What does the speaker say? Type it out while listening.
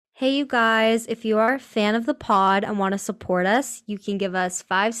Hey, you guys, if you are a fan of the pod and want to support us, you can give us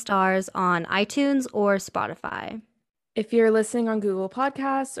 5 stars on iTunes or Spotify. If you're listening on Google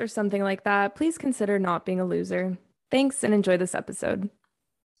Podcasts or something like that, please consider not being a loser. Thanks and enjoy this episode.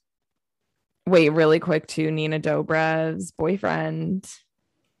 Wait, really quick too, Nina Dobrev's boyfriend,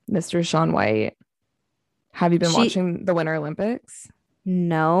 Mr. Shaun White. Have you been She, watching the Winter Olympics?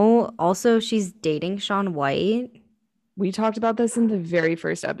 no, also, she's dating Shaun White. We talked about this in the very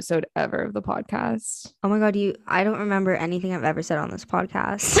first episode ever of the podcast. Oh my God, I don't remember anything I've ever said on this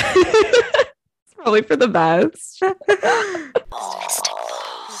podcast. It's probably for the best. Mystic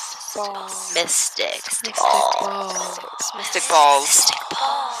balls. Mystic balls.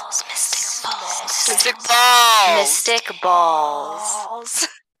 Mystic balls. Mystic balls.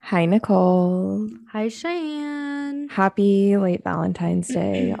 Hi, Nicole. Hi, Cheyenne. Happy late Valentine's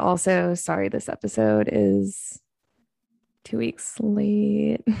Day. Also, sorry this episode is 2 weeks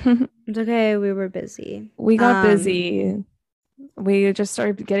late. It's okay, we were busy. We got busy. We just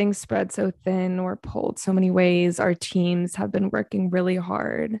started getting spread so thin. We're pulled so many ways. Our teams have been working really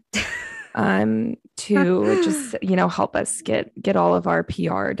hard to just, help us get all of our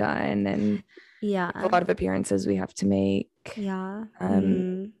PR done and Yeah. a lot of appearances we have to make. Yeah.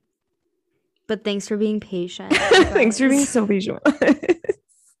 But thanks for being patient. Thanks for being so patient.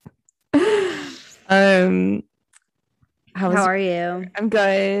 How are you? I'm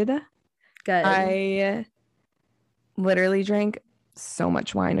good. Good. I literally drank so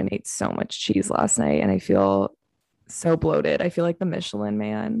much wine and ate so much cheese last night, and I feel so bloated. I feel like the Michelin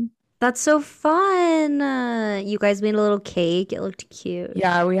Man. That's so fun. You guys made a little cake. It looked cute.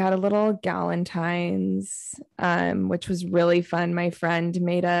 Yeah, we had a little Galentine's, which was really fun. My friend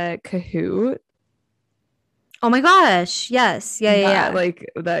made a Kahoot. Oh my gosh. Yes. Yeah. Like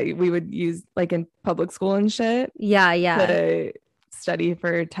that we would use like in public school and shit. Yeah. To study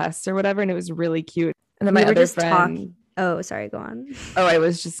for tests or whatever, and it was really cute. And then We my were other just friend. talking. Oh, sorry. Go on. Oh, I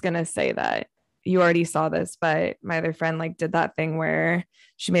was just gonna say that you already saw this, but my other friend like did that thing where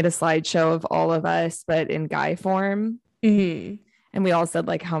she made a slideshow of all of us, but in guy form. Mm-hmm. And we all said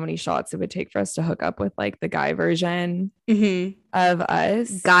like how many shots it would take for us to hook up with like the guy version Mm-hmm. of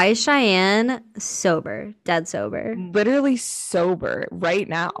us. Guy Cheyenne, sober, dead sober. Literally sober right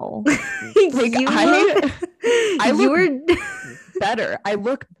now. Like I you look were better. I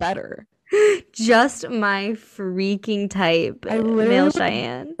look better. just my freaking type, I literally male look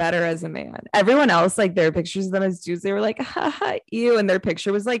Cheyenne. better as a man. Everyone else, like their pictures of them as dudes, they were like, haha, ew. And their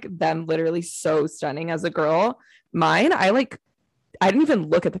picture was like them literally so stunning as a girl. Mine, I didn't even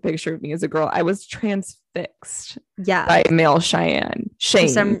look at the picture of me as a girl. I was transfixed Yeah. by male Cheyenne.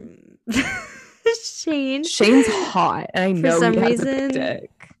 Shane. Shane. Shane's hot. And I know some he has reason- a big dick.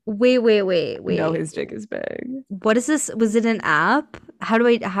 Wait. I know his dick is big. What is this? Was it an app? How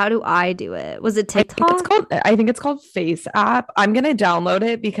do I do it? Was it TikTok? I think it's called Face App. I'm gonna download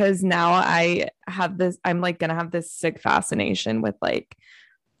it because now I have this, I'm like gonna have this sick fascination with like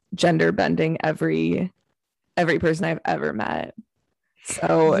gender bending every person I've ever met.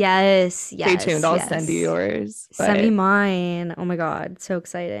 So Yes. stay tuned. I'll send you yours. Send me mine. Oh my God. So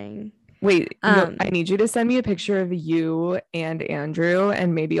exciting. Wait, I need you to send me a picture of you and Andrew,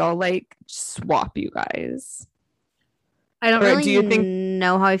 and maybe I'll like swap you guys. I don't Or really do you think-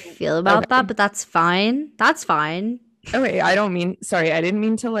 know how I feel about that, but that's fine. That's fine. Okay, I didn't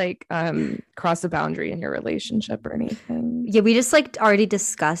mean to like cross a boundary in your relationship or anything. Yeah, we just like already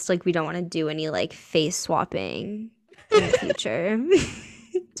discussed like we don't want to do any like face swapping in the future.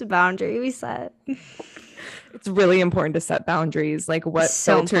 It's a boundary we set. It's really important to set boundaries, like what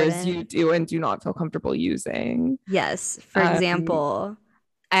So filters important. you do and do not feel comfortable using. Yes. For Um, example,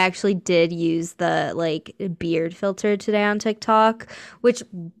 I actually did use the like beard filter today on TikTok, which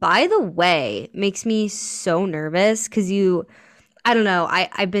by the way makes me so nervous because I don't know,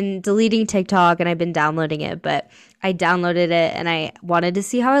 I've been deleting TikTok and I've been downloading it, but I downloaded it and I wanted to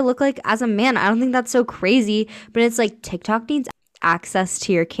see how I look like as a man. I don't think that's so crazy, but it's like TikTok needs access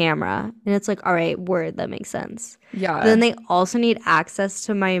to your camera. And it's like, all right, word, that makes sense. Yeah. But then they also need access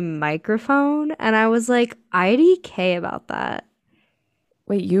to my microphone. And I was like, IDK about that.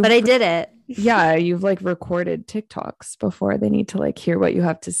 Wait, you But I did it. Yeah, you've like recorded TikToks before. They need to like hear what you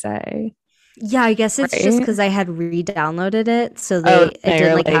have to say. Yeah, I guess it's just Right? because I had re-downloaded it. So it you're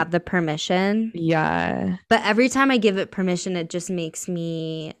did like like- have the permission. Yeah. But every time I give it permission, it just makes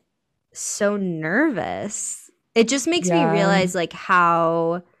me so nervous. It just makes me Yeah. realize like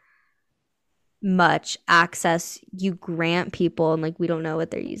how much access you grant people and like we don't know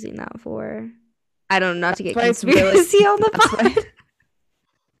what they're using that for. I don't know, not to get That's why it's really- conspiracy on the that's why- pod.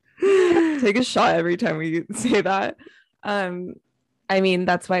 Take a shot every time we say that. I mean,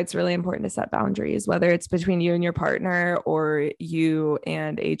 that's why it's really important to set boundaries, whether it's between you and your partner or you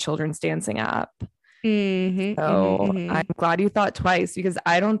and a children's dancing app. So I'm glad you thought twice, because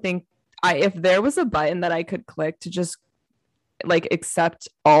I don't think if there was a button that I could click to just like accept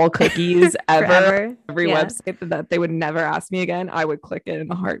all cookies ever, Forever. every Yeah. website that they would never ask me again, I would click it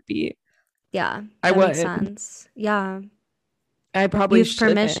in a heartbeat. Yeah, I that makes would. sense. Yeah, I you probably have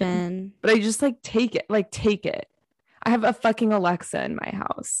shouldn't, permission. but I just like take it. I have a fucking Alexa in my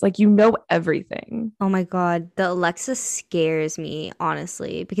house. Like, you know everything. Oh my God, the Alexa scares me,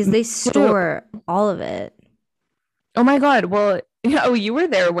 honestly, because they too. store all of it. Oh my God. Well, you were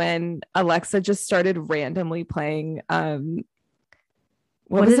there when Alexa just started randomly playing What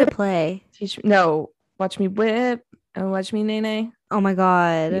was did it play? Watch Me Whip and Watch Me Nay Nay. Oh my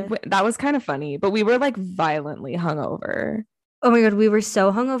God. That was kind of funny, but we were like violently hungover Oh my God, we were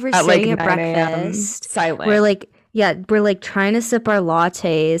so hungover at like sitting at 9 a.m. breakfast. silent. We're like trying to sip our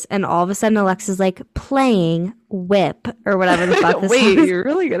lattes, and all of a sudden Alexa's like playing Whip or whatever the fuck this Wait, was. you're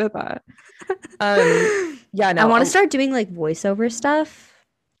really good at that. Yeah, no, I want to start doing like voiceover stuff.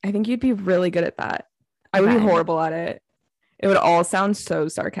 I think you'd be really good at that. I would be Okay. horrible at it. It would all sound so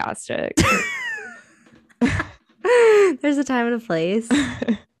sarcastic. There's a time and a place.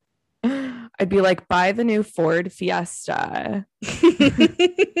 I'd be like, buy the new Ford Fiesta. You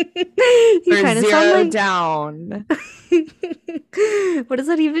There's kind of zero sound like down. What does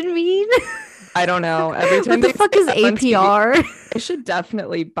that even mean? I don't know. Every time What the they fuck say is that on TV, APR? I should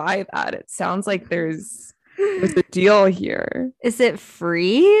definitely buy that. It sounds like there's a deal here. Is it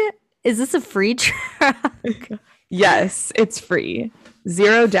free? Is this a free track? Yes, it's free.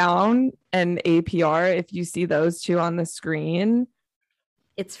 Zero down and APR. If you see those two on the screen,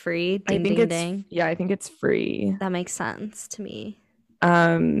 It's free. I Ding think ding it's ding. yeah, I think it's free. That makes sense to me.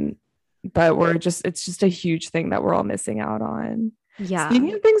 But it's just a huge thing that we're all missing out on. Yeah.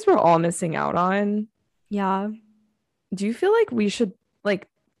 Speaking of things we're all missing out on, Yeah. do you feel like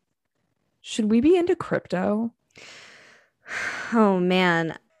should we be into crypto? Oh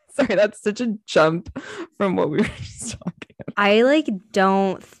man. Sorry, that's such a jump from what we were just talking about. I like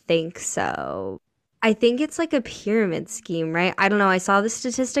don't think so. I think it's like a pyramid scheme, right? I don't know. I saw the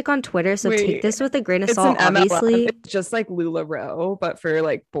statistic on Twitter, so take Wait, this with a grain of It's salt. an MLM. Obviously, It's just like LuLaRoe, but for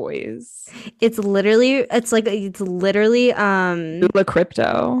like boys. it's literally Lula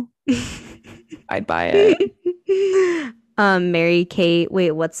Crypto. I'd buy it. Mary Kate.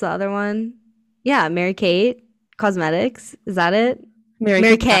 Wait, what's the other one? Yeah, Mary Kate Cosmetics. Is that it?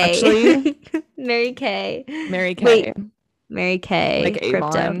 Mary Kay. Actually, Mary Kay. Mary Kay. Wait. Mary Kay. Like Crypto.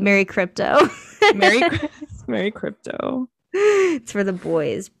 Avon. Mary Crypto. Mary Crypto. It's for the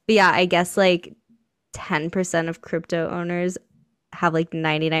boys. But yeah, I guess like 10% of crypto owners have like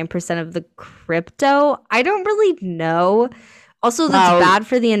 99% of the crypto. I don't really know. Also, that's Wow. bad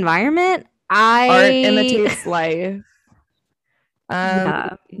for the environment. Art imitates life.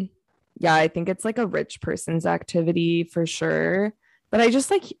 Yeah. Yeah, I think it's like a rich person's activity for sure. But I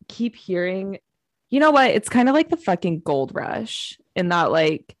just like keep hearing, you know what? It's kind of like the fucking gold rush in that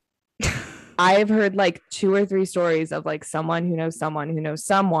like I've heard like 2 or 3 stories of like someone who knows someone who knows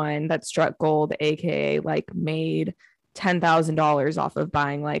someone that struck gold, aka like made $10,000 off of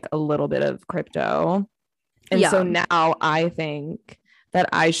buying like a little bit of crypto. And so now I think that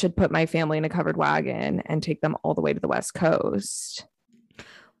I should put my family in a covered wagon and take them all the way to the West Coast.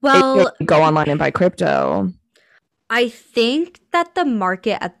 Well, Go online and buy crypto. I think that the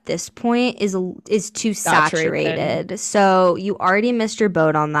market at this point is too Saturated. saturated. So you already missed your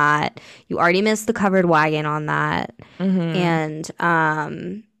boat on that. You already missed the covered wagon on that. Mhm.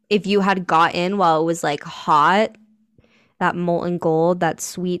 And if you had got in while it was like hot, that molten gold, that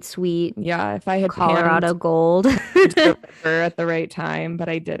sweet, sweet Yeah, if I had Colorado gold, panned the river at the right time, but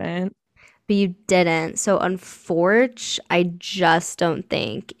I didn't. but you didn't. So unfortunately, I just don't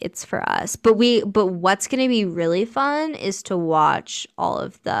think it's for us. But what's going to be really fun is to watch all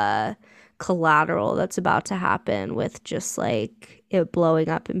of the collateral that's about to happen with just like it blowing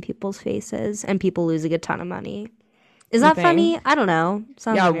up in people's faces and people losing a ton of money. Is You that think? funny? I don't know.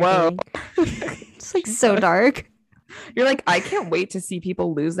 Sounds Yeah, whoa. entertaining. It's like so dark. You're like, I can't wait to see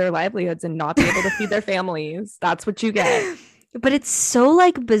people lose their livelihoods and not be able to feed their families. That's what you get. But it's so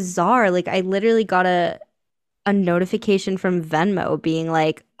like bizarre. Like I literally got a notification from Venmo being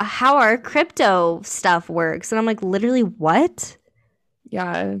like, how our crypto stuff works. And I'm like, literally what?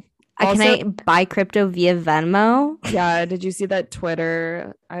 Yeah. Can I buy crypto via Venmo? Yeah. Did you see that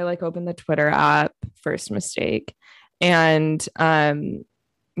Twitter? I like opened the Twitter app, first mistake. And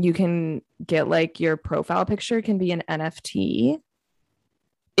you can get like your profile picture can be an NFT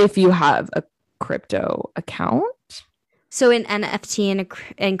if you have a crypto account. So an NFT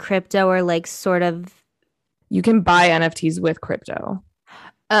and crypto are like sort of, You can buy NFTs with crypto.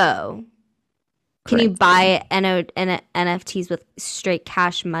 oh, can you Currency. buy NFTs with straight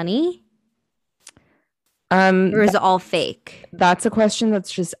cash money? Or is it all fake? That's a question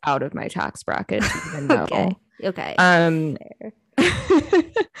that's just out of my tax bracket to even know. Okay.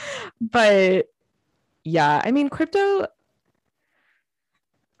 But yeah, I mean, crypto,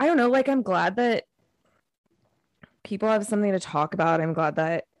 I don't know, like I'm glad that people have something to talk about. I'm glad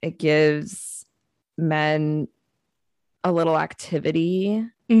that it gives men a little activity.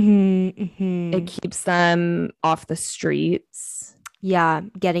 It keeps them off the streets. Yeah,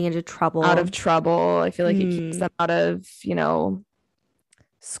 getting into trouble. Out of trouble. I feel like it keeps them out of,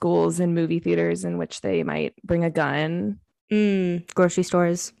 schools and movie theaters in which they might bring a gun. Grocery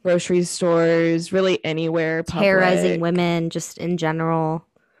stores, really anywhere. terrorizing Public. women, just in general.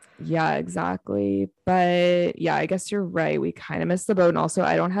 Yeah, exactly. But yeah, I guess you're right. We kind of missed the boat. And also,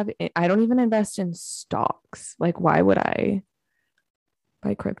 I don't even invest in stocks. Like, why would I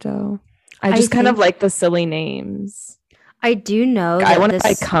buy crypto? I just kind of like the silly names. I do know I want to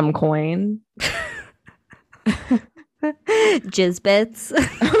buy Cumcoin. Jizzbits.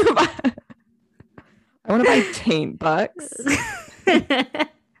 I want to buy Taint Bucks.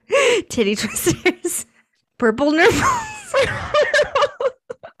 Titty twisters. Purple nurples.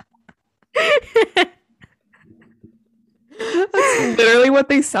 That's literally what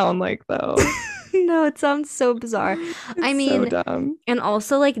they sound like, though. No, it sounds so bizarre. I mean, so dumb. And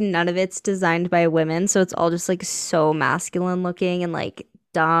also like none of it's designed by women, so it's all just like so masculine looking and like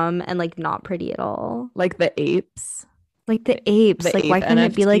dumb and like not pretty at all. Like the apes. Like the apes. The like why ape couldn't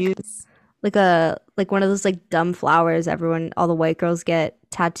it be NFTs? like one of those like dumb flowers all the white girls get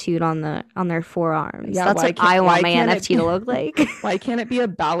tattooed on their forearms? Yeah, that's what I want my NFT to look like. Why can't it be a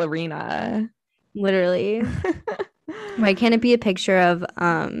ballerina? Literally. Why can't it be a picture of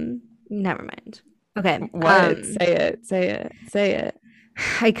never mind. Okay. What? Say it.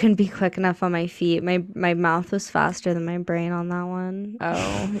 I couldn't be quick enough on my feet. My mouth was faster than my brain on that one.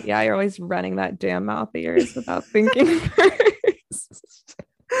 Oh, yeah, you're always running that damn mouth of yours without thinking first.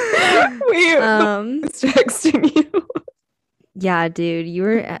 It's texting you. Yeah, dude, you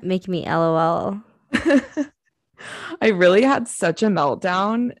were making me LOL. I really had such a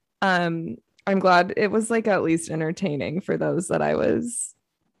meltdown. I'm glad it was like at least entertaining for those that I was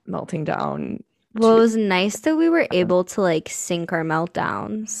melting down. Well, it was nice that we were able to like sync our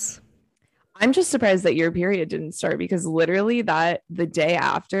meltdowns. I'm just surprised that your period didn't start because literally the day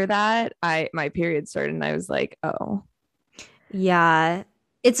after that, my period started and I was like, oh. Yeah.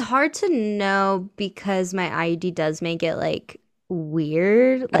 It's hard to know because my IUD does make it like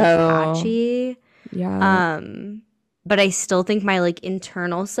weird, like patchy. Yeah. But I still think my like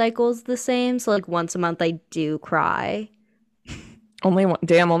internal cycle is the same. So like once a month I do cry. Only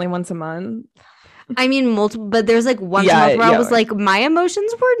once a month. I mean, multiple, but there's like one month where I was like, my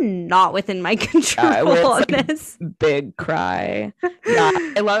emotions were not within my control on this. Big cry. Yeah,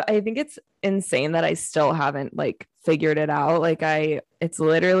 I think it's insane that I still haven't like figured it out. Like it's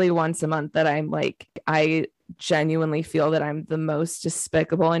literally once a month that I'm like, I genuinely feel that I'm the most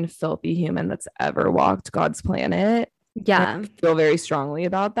despicable and filthy human that's ever walked God's planet. Yeah, I feel very strongly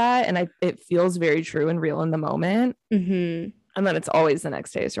about that, and it feels very true and real in the moment. And then it's always the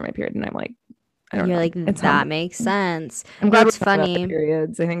next day is for my period, and I'm like, I don't know. Like, that makes sense. I'm glad it's funny.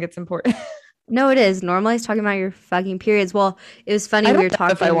 Periods. I think it's important. No, it is. Normalize talking about your fucking periods. Well, it was funny. We were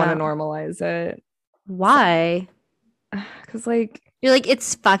talking if I want to normalize it. Why? Because like you're like,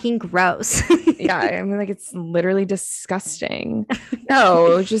 it's fucking gross. Yeah, I mean, like it's literally disgusting.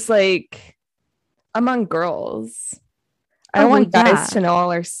 No, just like among girls. I don't want guys to know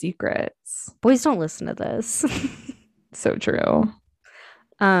all our secrets. Boys don't listen to this. So true.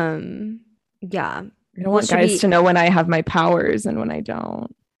 Yeah. I don't want guys to know when I have my powers and when I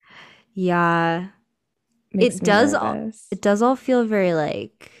don't. Yeah. It does all feel very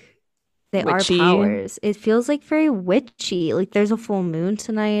like they witchy. Are powers. It feels like very witchy. Like there's a full moon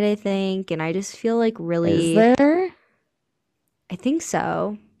tonight, I think, and I just feel like really. Is there? I think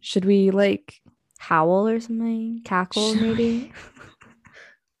so. Should we like howl or something? Cackle maybe?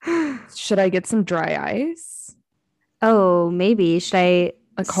 Should I get some dry ice? Oh, maybe. Should I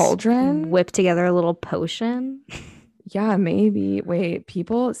a cauldron? Whip together a little potion? Yeah, maybe. Wait,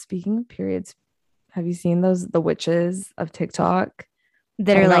 people, speaking of periods, have you seen the witches of TikTok?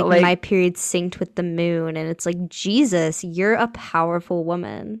 That are like my period synced with the moon, and it's like, Jesus, you're a powerful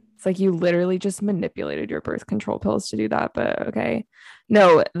woman. It's like you literally just manipulated your birth control pills to do that, but okay.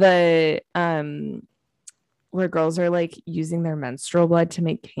 No, the where girls are like using their menstrual blood to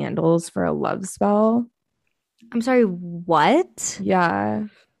make candles for a love spell. I'm sorry, what? Yeah.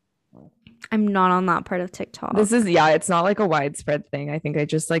 I'm not on that part of TikTok. It's not like a widespread thing. I think I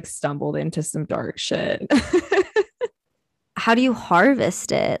just like stumbled into some dark shit. How do you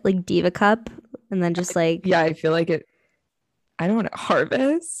harvest it? Like Diva Cup and then just like Yeah, I feel like I don't want to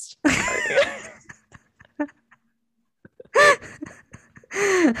harvest.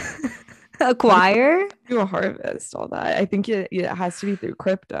 acquire? Do a harvest, all that. I think it has to be through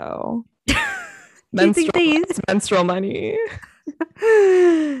crypto. Do you think they use It's menstrual money.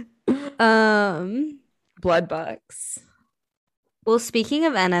 Blood bucks. Well, speaking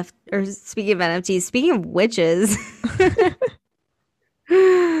of NFTs, speaking of witches,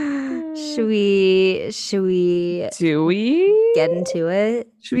 should we Do we get into it?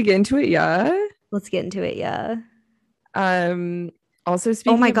 Should we get into it? Yeah. Let's get into it, yeah. Also Oh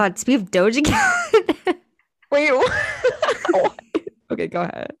speaking my of God, speaking of Doja Cat. wait. Okay, go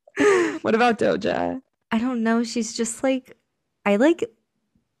ahead. What about Doja? I don't know. She's just like, I like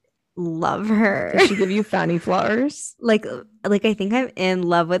love her. Did she give you fanny flowers? Like I think I'm in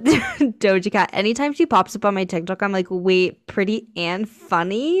love with Doja Cat. Anytime she pops up on my TikTok, I'm like, wait, pretty and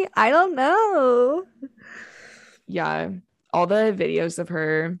funny? I don't know. Yeah. All the videos of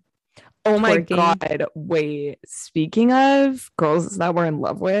her. Oh my Twerking. God. Wait. Speaking of girls that we're in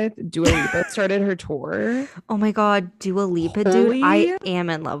love with, Dua Lipa started her tour. Oh my God, Dua Lipa, dude. I Holy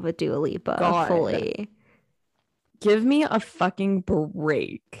am in love with Dua Lipa, God. fully. Give me a fucking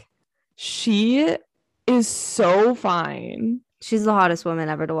break. She is so fine. She's the hottest woman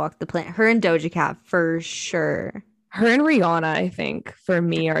ever to walk the planet. Her and Doja Cat, for sure. Her and Rihanna, I think, for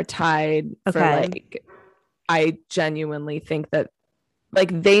me, are tied for Okay. like, I genuinely think that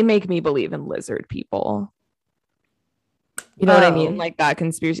like they make me believe in lizard people. You know what I mean? Oh. Like that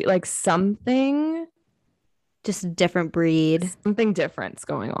conspiracy, like something Just a different breed, different's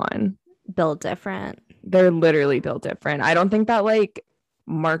going on. built different. They're literally built different. I don't think that like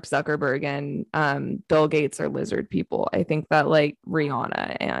Mark Zuckerberg and Bill Gates are lizard people. I think that like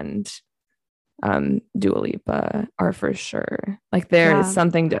Rihanna and Dua Lipa are for sure. Like there's Yeah.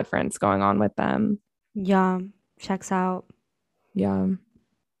 something different going on with them. Yeah, checks out. Yeah.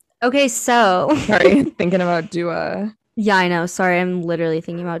 Okay, so Sorry, thinking about Dua. yeah, I know. Sorry, I'm literally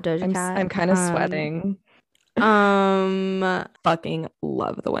thinking about Doja Cat. I'm kind of sweating. Oh Fucking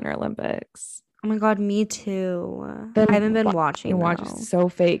love the Winter Olympics. my God, me too. Then I haven't been why- watching You watch though. so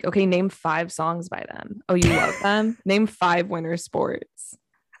fake. Okay, name 5 songs by them. Oh, you love them? Name 5 winter sports.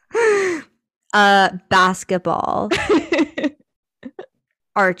 Basketball,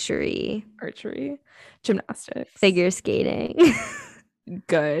 archery, Archery, gymnastics, figure skating.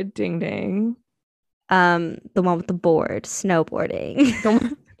 Good. Ding ding. The one with the board,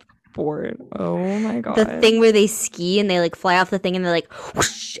 snowboarding. Board. Oh my God. The thing where they ski and they like fly off the thing and they're like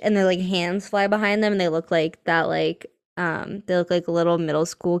whoosh, and their like hands fly behind them and they look like that they look like a little middle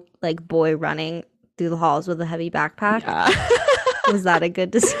school like boy running through the halls with a heavy backpack. Yeah. Was that a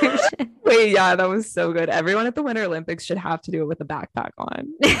good description? Wait, yeah, that was so good. Everyone at the Winter Olympics should have to do it with a backpack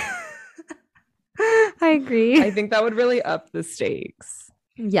on. I agree. I think that would really up the stakes.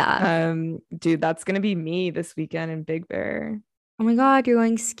 Yeah. Dude, that's gonna be me this weekend in Big Bear. Oh my God, you're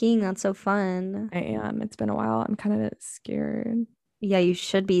going skiing. That's so fun. I am. It's been a while. I'm kind of scared. Yeah, you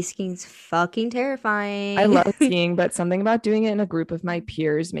should be. Skiing's fucking terrifying. I love skiing, but something about doing it in a group of my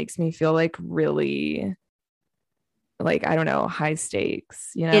peers makes me feel like really, like, I don't know, high stakes,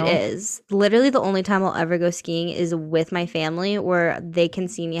 you know? It is. Literally the only time I'll ever go skiing is with my family where they can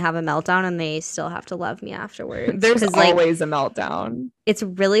see me have a meltdown and they still have to love me afterwards. There's 'Cause, like, always a meltdown. it's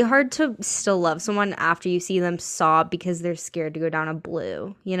really hard to still love someone after you see them sob because they're scared to go down a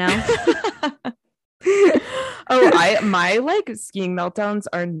blue, you know? My like skiing meltdowns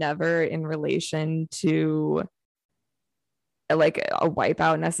are never in relation to like a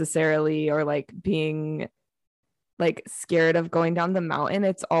wipeout necessarily or like being like scared of going down the mountain.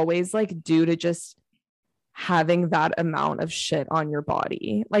 It's always like due to just having that amount of shit on your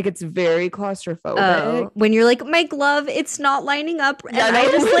body. Like it's very claustrophobic. Oh, when you're like, my glove, it's not lining up. And Yeah, I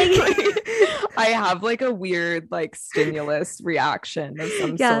no, just like I have like a weird like stimulus reaction of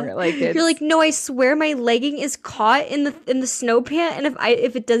some Yeah. sort. Like it's you're like, no, I swear my legging is caught in the snow pant, and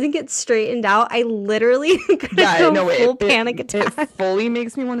if it doesn't get straightened out, I literally yeah, go no, full panic attack. It fully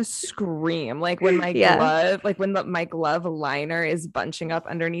makes me want to scream. Like when my Yeah. glove, like when my glove liner is bunching up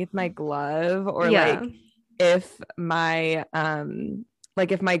underneath my glove, or Yeah. like if my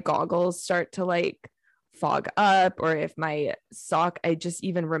if my goggles start to like fog up, or if my sock, I just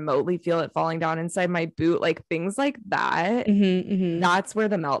even remotely feel it falling down inside my boot, like things like that. That's where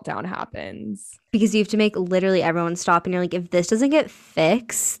the meltdown happens. Because you have to make literally everyone stop, and you're like, if this doesn't get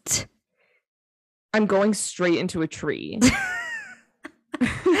fixed, I'm going straight into a tree.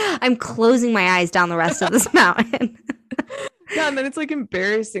 I'm closing my eyes down the rest of this mountain. Yeah, and then it's like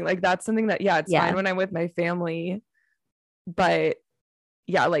embarrassing. Like that's something that, yeah, it's fine when I'm with my family, but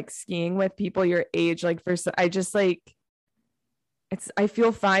yeah, like skiing with people your age, like I just like I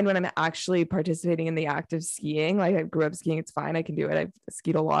feel fine when I'm actually participating in the act of skiing. Like I grew up skiing, it's fine, I can do it. I've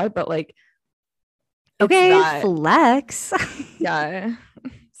skied a lot, but like okay, flex. Yeah.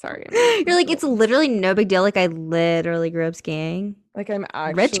 Sorry. You're like, it's literally no big deal. Like I literally grew up skiing. Like I'm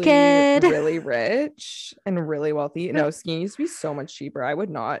actually rich kid. really rich and really wealthy. No, skiing used to be so much cheaper. I would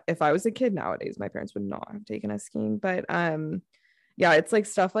not, if I was a kid nowadays, my parents would not have taken us skiing. But yeah, it's like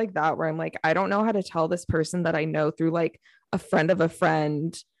stuff like that where I'm like, I don't know how to tell this person that I know through like a friend of a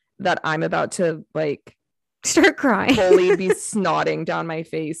friend that I'm about to like start crying, fully be snotting down my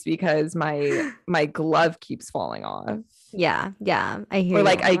face because my glove keeps falling off. Yeah, I hear. Or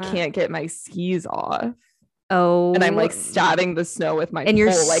like I can't get my skis off. Oh, and I'm like stabbing the snow with my and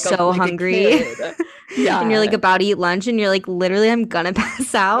you're pole, like so hungry. Yeah, and you're like about to eat lunch, and you're like, literally, I'm gonna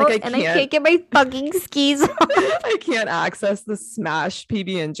pass out, like, I can't get my fucking skis off. I can't access the Smash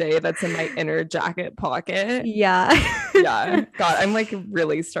PB&J that's in my inner jacket pocket. Yeah. God, I'm like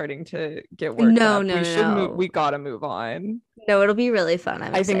really starting to get worked up. No. We gotta move on. No, it'll be really fun.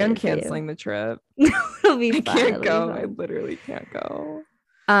 I think I'm canceling the trip. It'll be fun. I can't go. I literally can't go.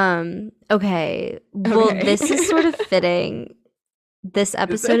 Okay. Well, this is sort of fitting. This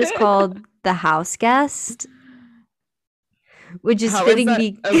episode is called The House Guest, which is fitting.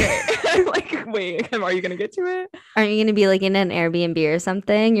 Okay. Like, wait, are you gonna get to it? Aren't you gonna be like in an Airbnb or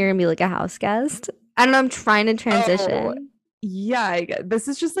something? You're gonna be like a house guest. I don't know. I'm trying to transition. Yeah, this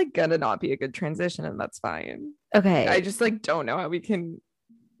is just like gonna not be a good transition, and that's fine. Okay. I just like don't know how we can.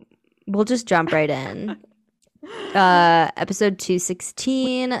 We'll just jump right in. Episode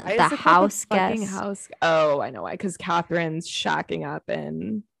 216, the house guest. Oh, I know why. Because Catherine's shacking up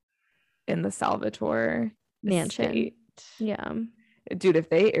in the Salvatore mansion. Estate. Yeah, dude, if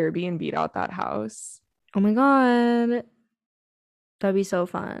they Airbnb'd out that house, oh my god, that'd be so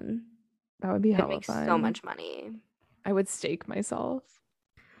fun. That would be hella fun. So much money. I would stake myself.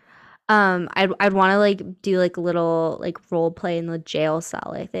 I'd want to like do like a little like role play in the jail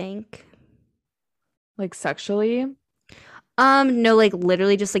cell, I think. Like sexually? No, like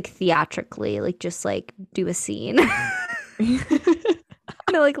literally just like theatrically, like just like do a scene.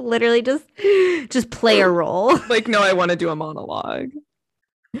 No, like literally just play a role. Like, no, I want to do a monologue.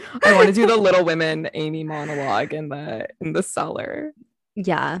 I want to do the Little Women Amy monologue in the cellar.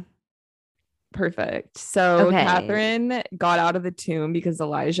 Yeah. Perfect. So Catherine got out of the tomb because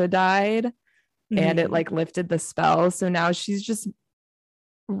Elijah died, and it like lifted the spell. So now she's just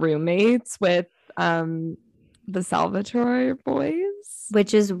roommates with the Salvatore boys,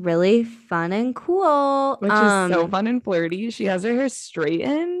 which is really fun and cool. Which is so fun and flirty. She has her hair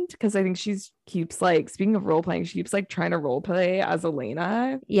straightened because I think keeps like, speaking of role playing, she keeps like trying to role play as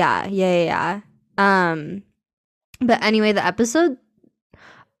Elena. Yeah. But anyway, the episode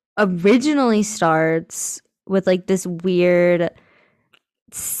originally starts with like this weird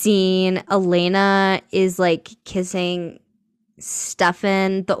scene. Elena is like kissing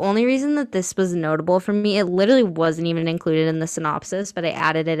Stefan. The only reason that this was notable for me, it literally wasn't even included in the synopsis, but I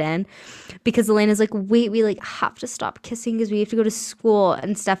added it in because Elena's like, wait, we like have to stop kissing because we have to go to school.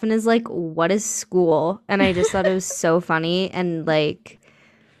 And Stefan is like, what is school? And I just thought it was so funny and like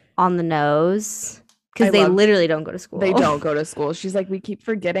on the nose. Because they literally don't go to school. They don't go to school. She's like, we keep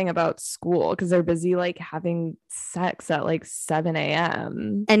forgetting about school because they're busy like having sex at like 7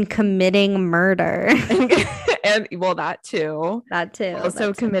 a.m. and committing murder. and well, that too.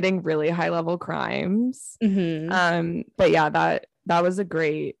 Also committing really high level crimes. But yeah, that was a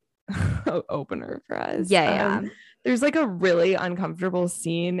great opener for us. Yeah. There's like a really uncomfortable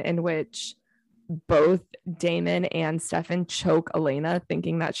scene in which both Damon and Stefan choke Elena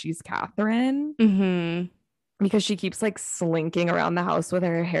thinking that she's Catherine because she keeps like slinking around the house with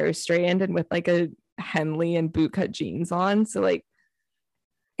her hair straightened and with like a Henley and bootcut jeans on. So like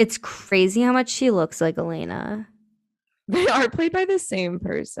it's crazy how much she looks like Elena. They are played by the same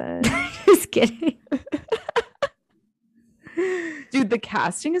person. Just kidding. Dude, the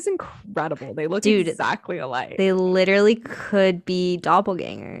casting is incredible. They look exactly alike. They literally could be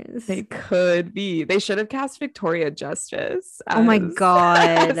doppelgangers. They could be. They should have cast Victoria Justice. Oh my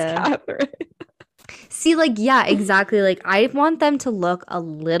god. Catherine. See, like, yeah, exactly. Like, I want them to look a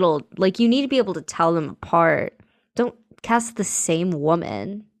little like you need to be able to tell them apart. Don't cast the same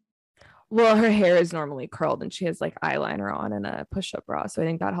woman. Well, her hair is normally curled and she has like eyeliner on and a push-up bra. So I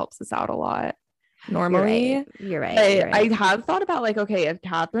think that helps us out a lot. normally. You're right. I have thought about like, okay, if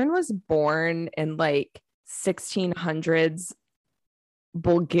Catherine was born in like 1600s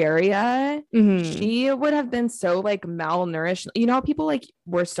Bulgaria, Mhm. she would have been so like malnourished. You know how people like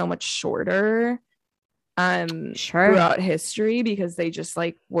were so much shorter Sure. throughout history because they just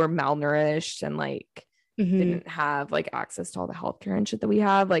like were malnourished and like Mhm. didn't have like access to all the healthcare and shit that we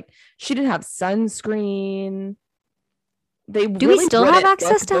have. Like she didn't have sunscreen. They Do we really still have wouldn't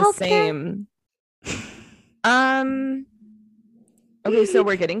access look to the healthcare? same. Okay, so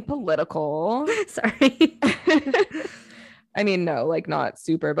we're getting political. Sorry. I mean, no, like not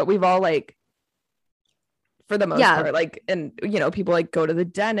super, but we've all like, for the most Yeah. part, like, and you know, people like go to the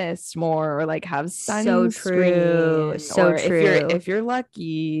dentist more or like have So true. sunscreen. So or true. if you're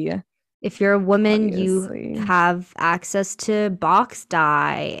lucky, If you're a woman, obviously. you have access to box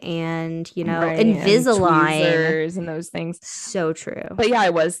dye and, you know, Right, and Invisalign. tweezers and those things. So true. But yeah,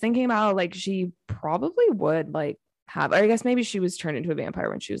 I was thinking about like she probably would like have, I guess maybe she was turned into a vampire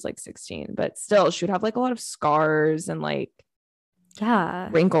when she was like 16, but still she would have like a lot of scars and like Yeah.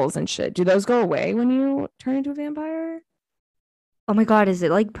 wrinkles and shit. Do those go away when you turn into a vampire? Oh my God, is it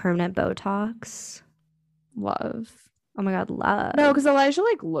like permanent Botox? Love. Oh my God, love. No, because Elijah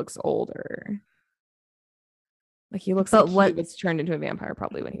like looks older. Like he looks But like what- he was turned into a vampire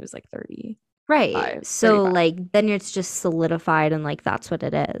probably when he was like 30. Right. So 35. like then it's just solidified and like that's what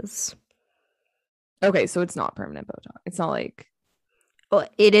it is. Okay, so it's not permanent Botox. It's not like Well,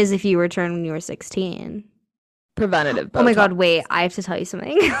 it is if you returned when you were 16. preventative Botox. Oh my God, wait, I have to tell you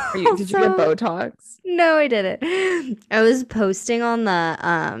something. Did you get Botox? No, I didn't. I was posting on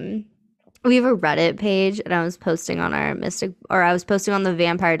the we have a Reddit page and I was posting on our I was posting on the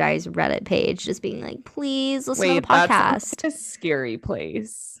Vampire Diaries Reddit page just being like, please listen to the That podcast. sounds like a scary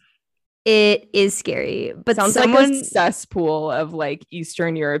place. It is scary, but Sounds someone like a cesspool of like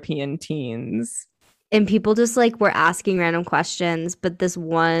Eastern European teens. and people just like were asking random questions, but this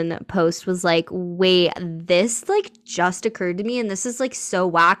one post was like, wait, this like just occurred to me and this is like so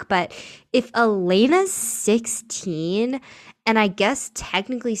whack, but if Elena's 16 and I guess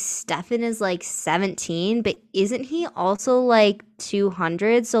technically Stefan is like 17, but isn't he also like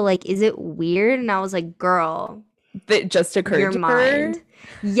 200? So like is it weird? And I was like, girl, That just occurred your to mind. her.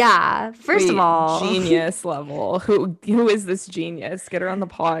 Yeah, first of Wait, all, genius level. Who is this genius? Get her on the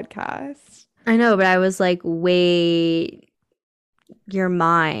podcast. I know, but I was like, wait, your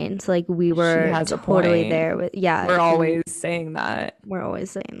mind. Like we were has a totally point. there with We're always saying that. We're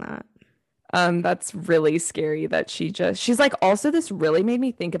always saying that. That's really scary that she's like, also this really made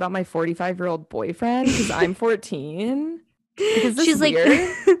me think about my 45-year-old boyfriend because I'm 14. Because this She's is like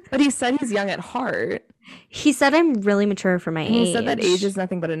weird. But he said he's young at heart. He said I'm really mature for my And age. he said that age is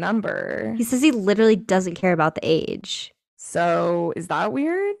nothing but a number. He says he literally doesn't care about the age. So is that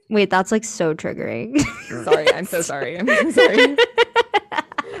weird? Wait, that's like so triggering. Sorry, I'm so sorry. I'm so sorry.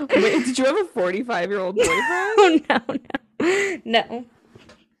 Wait, did you have a 45-year-old boyfriend? Oh, no.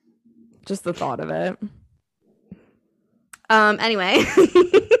 Just the thought of it. Anyway.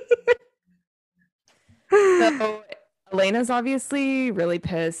 So Elena's obviously really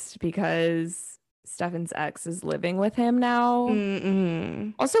pissed because Stefan's ex is living with him now.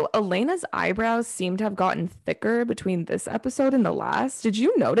 Mm-mm. Also, Elena's eyebrows seem to have gotten thicker between this episode and the last. Did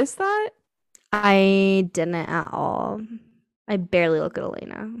you notice that? I didn't at all. I barely look at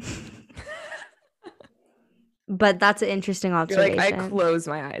Elena. But that's an interesting You're observation. like, I close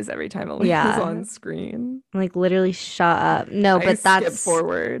my eyes every time Elena's Yeah. on screen. Like literally shut up. No, I but skip that's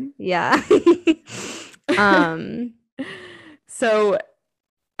forward. yeah. So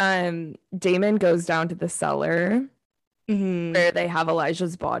Damon goes down to the cellar Mhm. where they have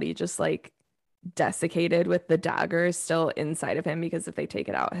Elijah's body just like desiccated with the dagger still inside of him because if they take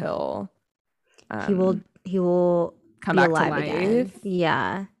it out he'll He will come be back to alive life. again.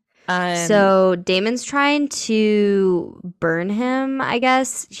 Yeah. Um, So Damon's trying to burn him, I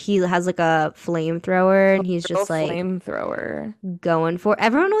guess. He has like a flamethrower and he's just like flamethrower. going for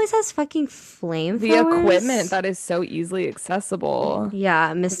everyone always has fucking flamethrowers. The equipment that is so easily accessible.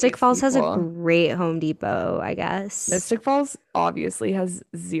 Yeah, Mystic these Falls has a people. great Home Depot, I guess. Mystic Falls obviously has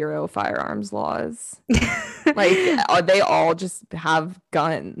zero firearms laws. Like they all just have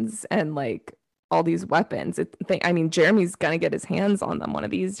guns and like all these weapons. I mean, Jeremy's gonna get his hands on them one of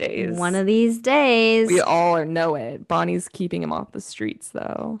these days. One of these days. We all know it. Bonnie's keeping him off the streets,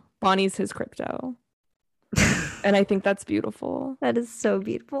 though. Bonnie's his crypto, and I think that's beautiful. That is so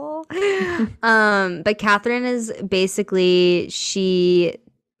beautiful. But Catherine is basically, she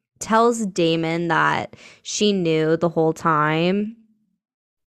tells Damon that she knew the whole time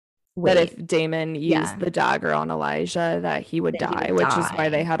that Wait, if Damon used yeah, the dagger on Elijah, that he would that he die, would which is why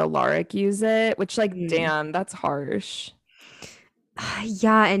they die. had Alaric use it, which, like, Mm. damn, that's harsh.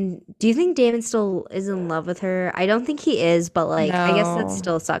 Yeah, and do you think Damon still is in love with her? I don't think he is, but like, I guess that No.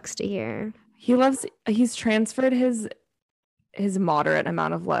 still sucks to hear. He's transferred his moderate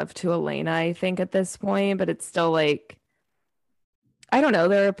amount of love to Elena, I think, at this point, but it's still like, I don't know.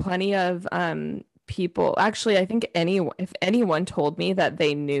 There are plenty of people. Actually, I think if anyone told me that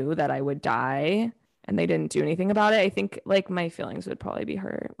they knew that I would die and they didn't do anything about it, I think like my feelings would probably be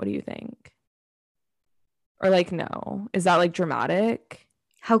hurt. What do you think? Or like, no. Is that like dramatic?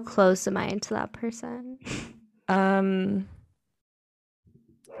 How close am I to that person? Um,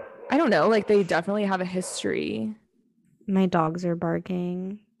 I don't know. Like they definitely have a history. My dogs are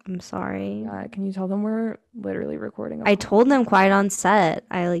barking. I'm sorry. Can you tell them we're literally recording a I pod? told them quiet on set.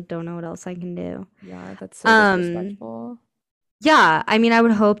 I like don't know what else I can do. Yeah, that's so disrespectful. Yeah, I mean, I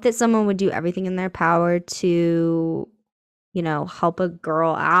would hope that someone would do everything in their power to, help a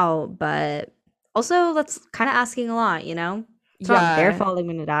girl out, but also that's kind of asking a lot, It's not their Yeah. fault I'm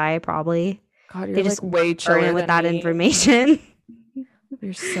gonna die, probably. God, They you're just like way burn chiller in with than that me. information.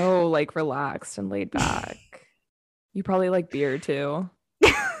 You're so like relaxed and laid back. You probably like beer too.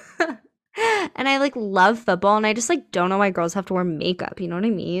 And I like love football, and I just like don't know why girls have to wear makeup. You know what I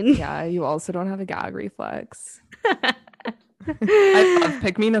mean? Yeah, you also don't have a gag reflex. I love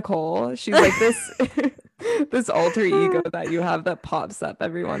Pick Me Nicole. She's like this this alter ego that you have that pops up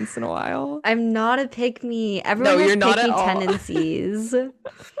every once in a while. I'm not a pick me. Everyone has you're not pick at me all. tendencies. No,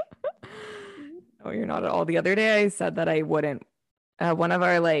 you're not at all. The other day I said that I wouldn't. One of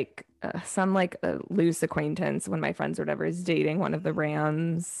our like some like loose acquaintance, when my friends or whatever is dating one of the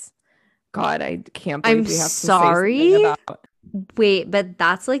Rams. God, I can't believe I'm we have sorry. to say something about. Wait, but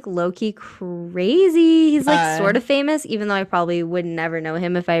that's like low-key crazy. He's like sort Yeah. of famous, even though I probably would never know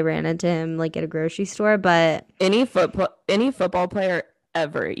him if I ran into him like at a grocery store. But Any football player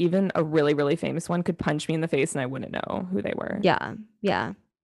ever, even a really, really famous one, could punch me in the face and I wouldn't know who they were. yeah.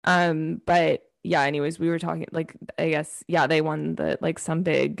 But yeah, anyways, we were talking like I guess they won the like some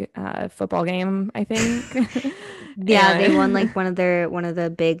big football game, I think. Yeah, they won And like one of the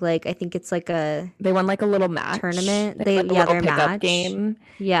big like I think it's like a they won like a little match tournament. They had, like, a little Their pickup match. game,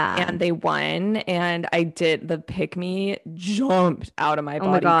 Yeah. and they won. And I did the pick me jumped out of my Oh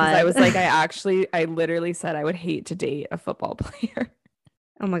my body because I God. was like, I literally said I would hate to date a football player.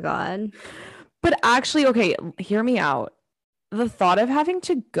 Oh my God. But actually, okay, hear me out. The thought of having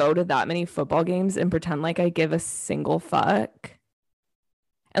to go to that many football games and pretend like I give a single fuck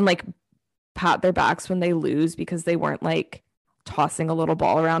and like pat their backs when they lose because they weren't like tossing a little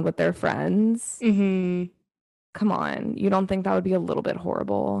ball around with their friends. Mm-hmm. Come on. You don't think that would be a little bit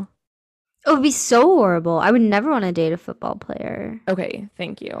horrible? It would be so horrible. I would never want to date a football player. Okay,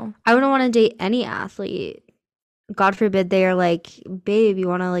 thank you. I wouldn't want to date any athlete. God forbid they are like, babe, you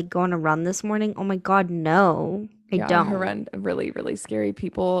want to like go on a run this morning? Oh my God, no. I don't. Really, really scary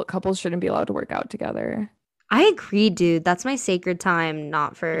people. Couples shouldn't be allowed to work out together. I agree, dude. That's my sacred time,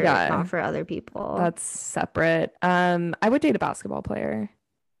 not for other people. That's separate. I would date a basketball player.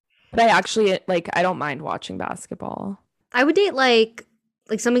 But I actually like I don't mind watching basketball. I would date like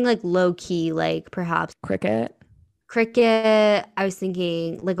something like low key, like perhaps Cricket. cricket. I was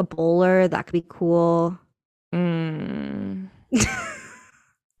thinking like a bowler, that could be cool.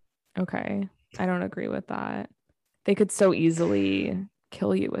 Okay. I don't agree with that. They could so easily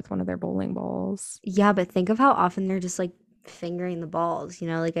kill you with one of their bowling balls. Yeah, but think of how often they're just like fingering the balls,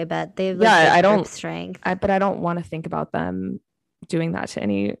 like I bet they have like Yeah, good I don't- grip strength. But I don't want to think about them doing that to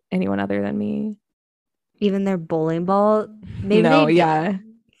anyone other than me. Even their bowling ball, maybe No, they yeah.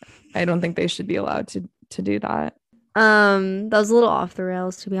 I don't think they should be allowed to do that. that was a little off the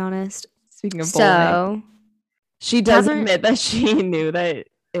rails, to be honest. Speaking of bowling, So she does Catherine- admit that she knew that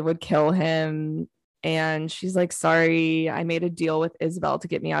it would kill him. And she's like, sorry, I made a deal with Isabel to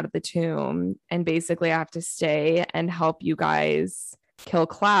get me out of the tomb. And basically, I have to stay and help you guys kill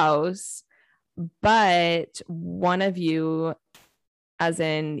Klaus. But one of you, as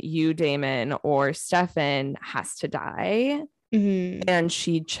in you, Damon, or Stefan, has to die. Mhm. And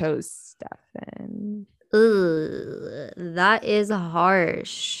she chose Stefan. Ugh, that is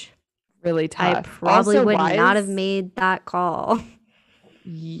harsh. Really tough. I probably Also, would why not is- have made that call.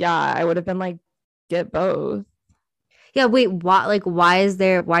 Yeah, I would have been like, get both. Yeah, wait, why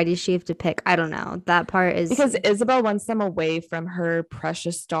does she have to pick? I don't know. That part is Because Isabel wants them away from her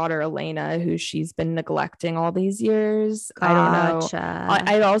precious daughter, Elena, who she's been neglecting all these years. I don't know. Gotcha.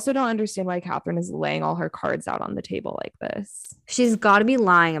 I also don't understand why Catherine is laying all her cards out on the table like this. She's got to be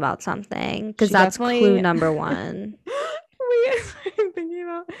lying about something because She that's definitely- clue number one. Wait, I'm thinking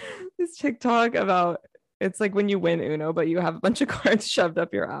about this TikTok about it's like when you win Uno, but you have a bunch of cards shoved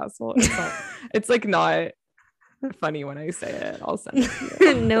up your asshole. It's like not funny when I say it. I'll send it to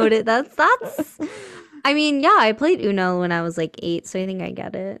you. Noted. That's I mean, yeah, I played Uno when I was like 8, so I think I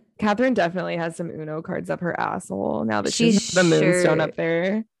get it. Catherine definitely has some Uno cards up her asshole now that She's she's the moonstone sure. up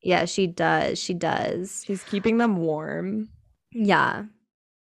there. Yeah, she does. She does. She's keeping them warm. Yeah.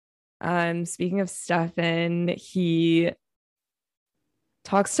 Speaking of Stefan, he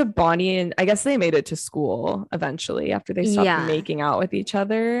talks to Bonnie, and I guess they made it to school eventually after they stopped making out with each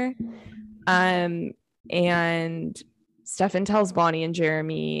other. And Stefan tells Bonnie and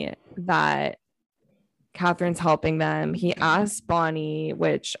Jeremy that Catherine's helping them. He asks Bonnie,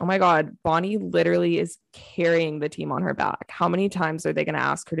 which, oh my God, Bonnie literally is carrying the team on her back. How many times are they going to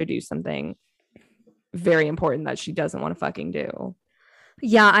ask her to do something very important that she doesn't want to fucking do?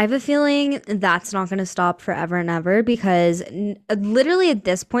 Yeah, I have a feeling that's not going to stop forever and ever because literally at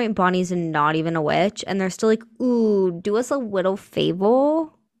this point, Bonnie's not even a witch. And they're still like, ooh, do us a little favor.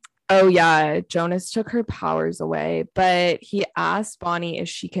 Oh, yeah. Jonas took her powers away. But he asked Bonnie if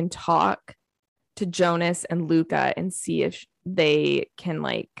she can talk to Jonas and Luca and see if they can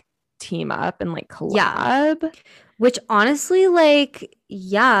like team up and like collab. Yeah. Which honestly, like,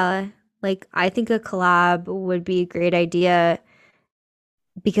 yeah, like I think a collab would be a great idea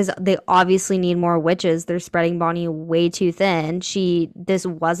because they obviously need more witches. They're spreading Bonnie way too thin. This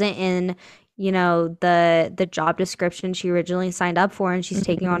wasn't in, you know, the job description she originally signed up for, and she's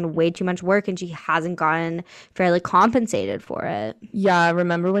taking on way too much work and she hasn't gotten fairly compensated for it. Yeah,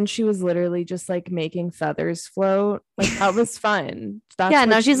 remember when she was literally just like making feathers float? Like that was fun. That's yeah,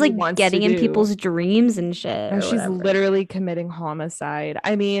 now she's like getting in people's dreams and shit. And she's literally committing homicide.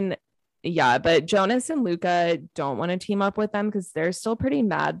 I mean, yeah, but Jonas and Luca don't want to team up with them because they're still pretty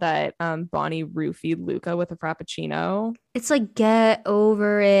mad that Bonnie roofied Luca with a frappuccino. It's like, get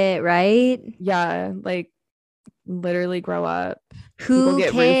over it, right? Yeah, like literally grow up. Who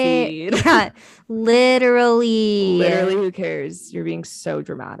get roofied. Yeah, literally. Literally, who cares? You're being so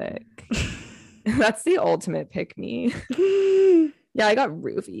dramatic. That's the ultimate pick me. Yeah, I got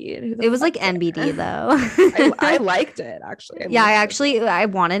roofied. It was like NBD though. I liked it actually. I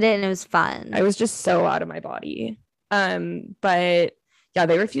wanted it and it was fun. I was just so out of my body. But yeah,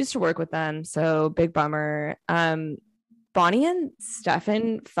 they refused to work with them, so big bummer. Bonnie and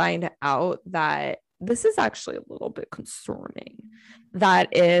Stefan find out that this is actually a little bit concerning. That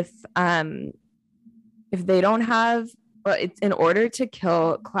if they don't have, it's in order to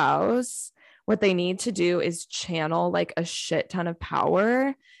kill Klaus, what they need to do is channel like a shit ton of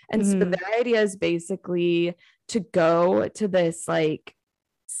power. And so their idea is basically to go to this, like,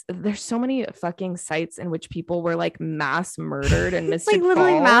 there's so many fucking sites in which people were like mass murdered and Mystic like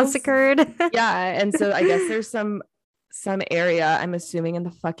literally Falls. Massacred. Yeah. And so I guess there's some area, I'm assuming in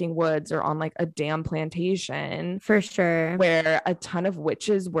the fucking woods or on like a damn plantation. For sure. Where a ton of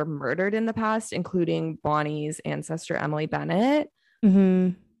witches were murdered in the past, including Bonnie's ancestor, Emily Bennett.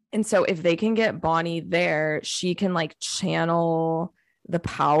 Mm-hmm. And so if they can get Bonnie there, she can like channel the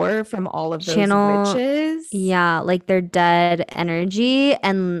power from all of those witches. Yeah, like their dead energy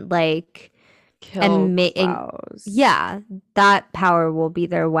and like kill Klaus. Yeah, that power will be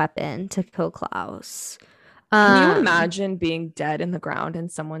their weapon to kill Klaus. Can you imagine being dead in the ground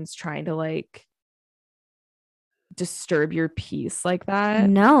and someone's trying to like disturb your peace like that?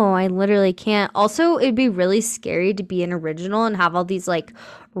 No, I literally can't. Also, it'd be really scary to be an original and have all these like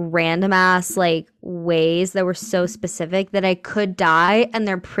random ass like ways that were so specific that I could die, and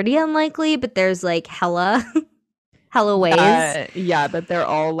they're pretty unlikely, but there's like hella ways. Yeah, but they're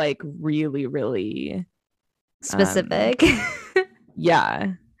all like really, really specific.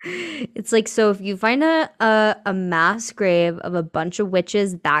 Yeah. It's like, so if you find a mass grave of a bunch of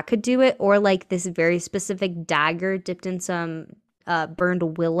witches, that could do it, or like this very specific dagger dipped in some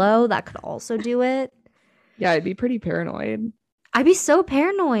burned willow, that could also do it. Yeah, I'd be pretty paranoid. I'd be so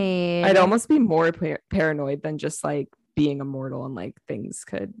paranoid. I'd almost be more paranoid than just like being immortal and like things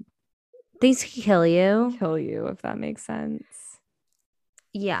could kill you, if that makes sense.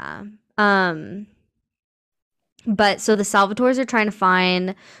 Yeah. But so the Salvatores are trying to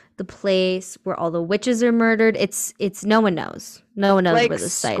find the place where all the witches are murdered. It's no one knows. No one knows like where the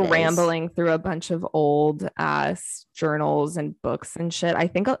site is. Scrambling through a bunch of old ass journals and books and shit. I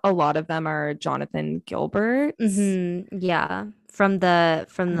think a lot of them are Jonathan Gilbert. Mm-hmm. Yeah, from the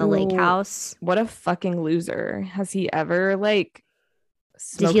lake house. What a fucking loser. Has he ever like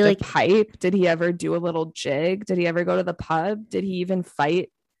smoked a pipe? Did he ever do a little jig? Did he ever go to the pub? Did he even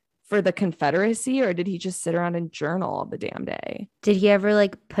fight for the Confederacy, or did he just sit around and journal all the damn day? Did he ever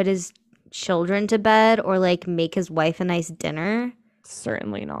like put his children to bed or like make his wife a nice dinner?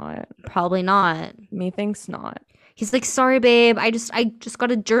 Certainly not. Probably not. Methinks not. He's like, sorry, babe. I just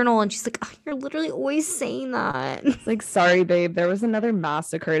got a journal. And she's like, oh, you're literally always saying that. It's like, sorry, babe, there was another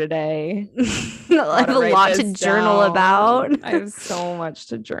massacre today. I have a lot to journal about. I have so much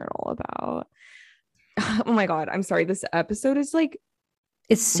to journal about. Oh my God. I'm sorry. This episode is like,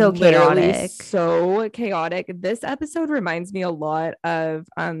 it's so literally chaotic. so chaotic. This episode reminds me a lot of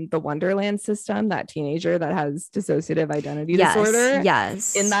the Wonderland system, that teenager that has dissociative identity disorder.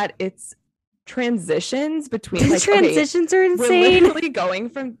 Yes. In that it's transitions between The like, transitions are we're insane. literally going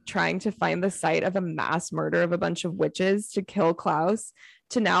from trying to find the site of a mass murder of a bunch of witches to kill Klaus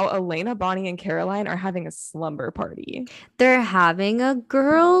to now Elena, Bonnie, and Caroline are having a slumber party. They're having a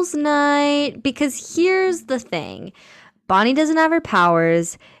girls' night because here's the thing. Bonnie doesn't have her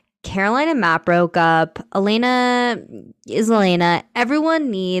powers. Caroline and Matt broke up. Elena is Elena.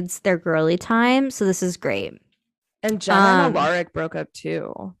 Everyone needs their girly time, so this is great. And Jenna and Alaric broke up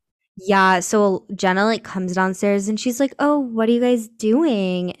too. Yeah, so Jenna like comes downstairs and she's like, "Oh, what are you guys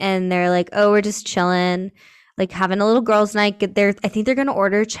doing?" And they're like, "Oh, we're just chilling, like having a little girls' night." I think they're gonna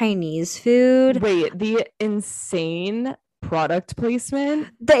order Chinese food. Wait, the insane product placement.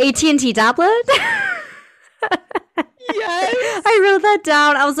 The AT&T tablet. Yes. I wrote that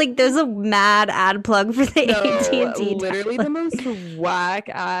down. I was like, there's a mad ad plug for the No, AT&T literally tablet. the most whack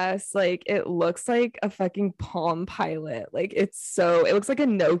ass. Like it looks like a fucking Palm Pilot. Like it looks like a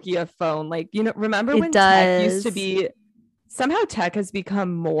Nokia phone. Like, you know, remember when tech used to be, somehow tech has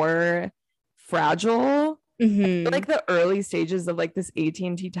become more fragile. Mm-hmm. Like the early stages of like this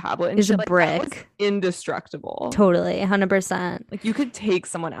AT&T tablet and It's shit, a like, brick. that was indestructible. Totally, 100%. Like you could take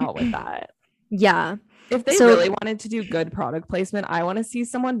someone out with that. Yeah. If they really wanted to do good product placement, I want to see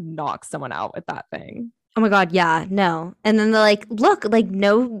someone knock someone out with that thing. Oh my God, yeah, no. And then they're like, look, like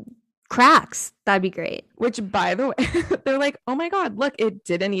no cracks. That'd be great. Which, by the way, they're like, oh my God, look, it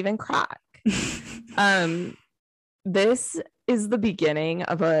didn't even crack. This is the beginning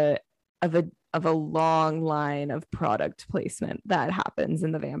of a long line of product placement that happens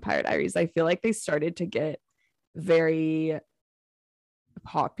in the Vampire Diaries. I feel like they started to get very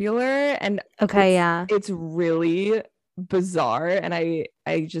popular and it's really bizarre, and I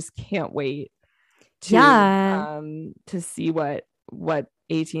just can't wait to see what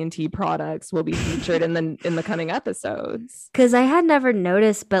AT&T products will be featured in the coming episodes. Because I had never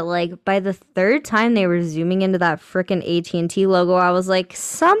noticed, but like by the third time they were zooming into that freaking AT&T logo, I was like,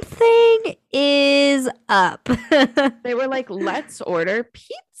 something is up. They were like, let's order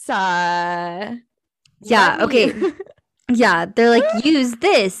pizza. Yeah, okay. Yeah, they're like, use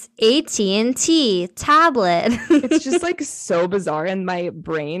this AT&T tablet. It's just like so bizarre, and my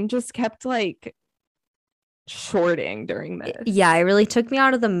brain just kept like shorting during this. Yeah, it really took me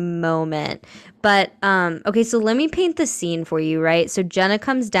out of the moment. But okay, so let me paint the scene for you, right? So Jenna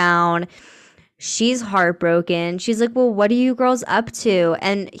comes down. She's heartbroken. She's like, well, what are you girls up to?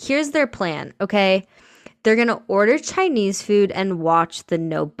 And here's their plan, okay? They're going to order Chinese food and watch The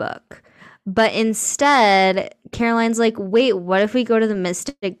Notebook. But instead, Caroline's like, wait, what if we go to the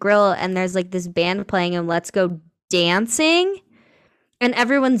Mystic Grill and there's like this band playing and let's go dancing? And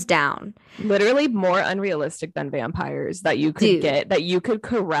everyone's down. Literally more unrealistic than vampires that you could get, that you could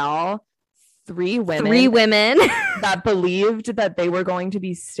corral three women that believed that they were going to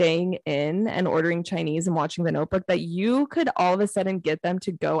be staying in and ordering Chinese and watching The Notebook, that you could all of a sudden get them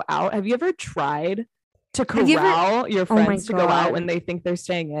to go out. Have you ever tried to corral your friends to go out when they think they're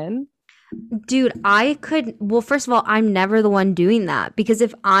staying in? Dude, I could. Well, first of all, I'm never the one doing that, because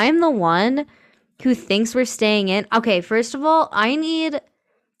if I'm the one who thinks we're staying in, okay, first of all, I need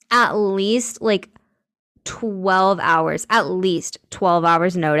at least like 12 hours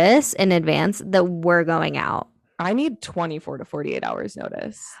notice in advance that we're going out. I need 24 to 48 hours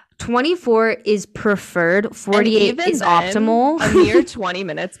notice. 24 is preferred. 48 is optimal. A mere 20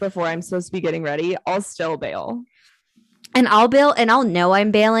 minutes before I'm supposed to be getting ready, I'll still bail. And I'll bail, and I'll know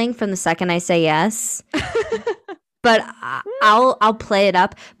I'm bailing from the second I say yes. But I'll play it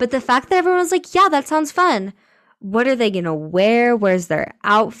up. But the fact that everyone's like, yeah, that sounds fun. What are they gonna wear? Where's their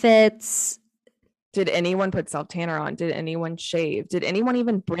outfits? Did anyone put self-tanner on? Did anyone shave? Did anyone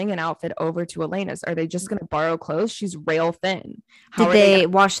even bring an outfit over to Elena's? Are they just gonna borrow clothes? She's rail thin. Did they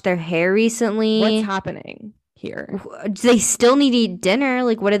wash their hair recently? What's happening here? Do they still need to eat dinner?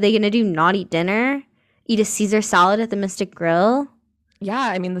 Like, what are they gonna do? Not eat dinner? Eat a Caesar salad at the Mystic Grill? Yeah,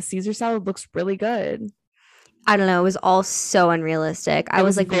 I mean, the Caesar salad looks really good. I don't know. It was all so unrealistic. I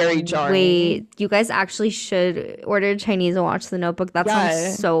was like, very jarring. Wait, you guys actually should order Chinese and watch The Notebook. That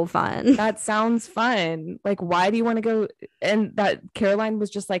sounds so fun. That sounds fun. Like, why do you want to go? And that Caroline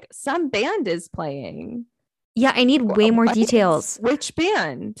was just like, some band is playing. Yeah, I need way more What? details. Which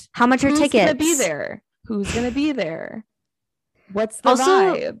band? How much are Who's tickets? gonna be there? Who's gonna be there? What's the Also,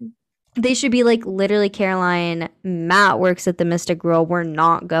 vibe? they should be like, literally, Caroline, Matt works at the Mystic Grill. We're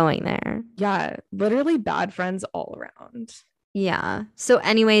not going there. Yeah, literally bad friends all around. Yeah. So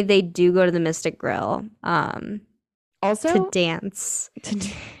anyway, they do go to the Mystic Grill to Also, dance. to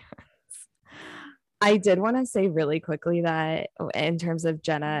dance. I did want to say really quickly that in terms of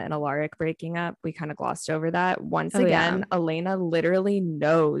Jenna and Alaric breaking up, we kind of glossed over that. Once Oh, again, yeah. Elena literally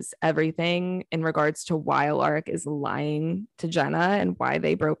knows everything in regards to why Alaric is lying to Jenna and why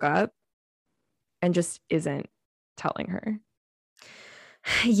they broke up and just isn't telling her.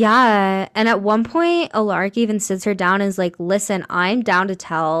 Yeah. And at one point, Alaric even sits her down and is like, listen, I'm down to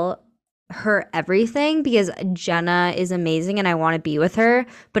tell her everything because Jenna is amazing and I want to be with her,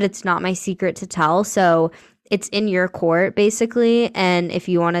 but it's not my secret to tell. So it's in your court, basically. And if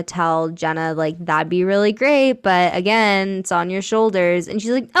you want to tell Jenna, like, that'd be really great. But again, it's on your shoulders. And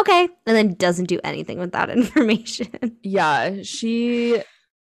she's like, okay. And then doesn't do anything with that information. Yeah, she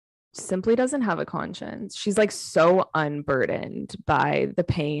simply doesn't have a conscience. She's like so unburdened by the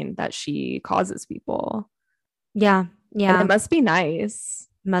pain that she causes people. Yeah. And Yeah. it must be nice.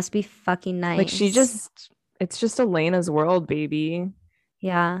 Must be fucking nice. Like it's just Elena's world, baby.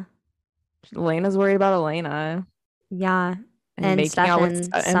 Yeah. Elena's worried about Elena Yeah. And making out with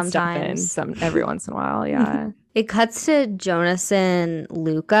Stefan sometimes. every once in a while. Yeah. It cuts to Jonas and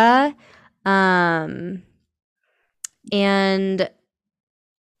Luca. And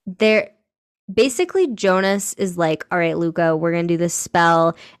they're basically, Jonas is like, all right, Luca, we're gonna do this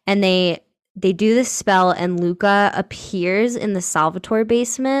spell. And they do this spell and Luca appears in the Salvatore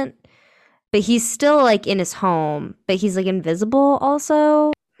basement, but he's still like in his home, but he's like invisible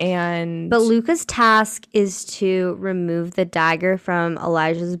also. But Luca's task is to remove the dagger from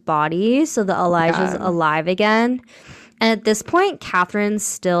Elijah's body so that Elijah's alive again. And at this point, Catherine's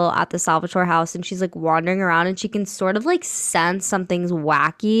still at the Salvatore house and she's like wandering around and she can sort of like sense something's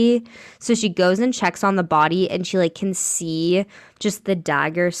wacky. So she goes and checks on the body and she like can see just the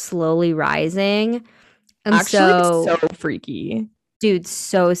dagger slowly rising. And actually so freaky. Dude,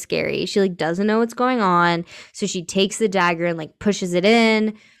 so scary. She like doesn't know what's going on. So she takes the dagger and like pushes it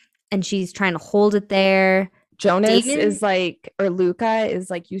in and she's trying to hold it there. Jonas is like, or Luca is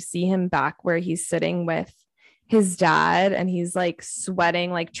like, you see him back where he's sitting with his dad and he's like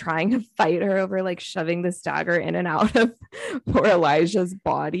sweating, like trying to fight her over like shoving this dagger in and out of poor Elijah's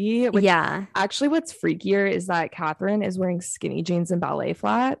body. Which actually what's freakier is that Catherine is wearing skinny jeans and ballet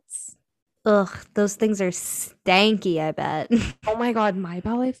flats. Ugh, those things are stanky, I bet. Oh my God, my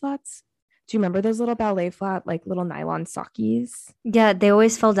ballet flats. Do you remember those little ballet flat, like little nylon sockies? Yeah, they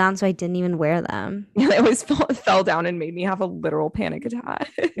always fell down, so I didn't even wear them. Yeah, they always fell down and made me have a literal panic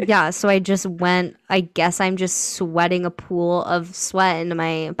attack. Yeah, so I just went, I guess I'm just sweating a pool of sweat into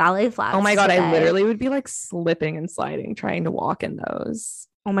my ballet flats. Oh my God, I literally would be like slipping and sliding trying to walk in those.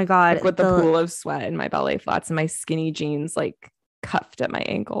 Oh my God. Like with the pool of sweat in my ballet flats and my skinny jeans like cuffed at my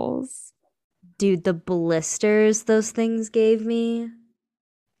ankles. Dude, the blisters those things gave me.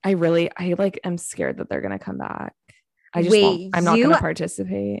 I like am scared that they're gonna come back. I'm not gonna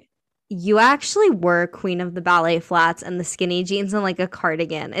participate. You actually were queen of the ballet flats and the skinny jeans and like a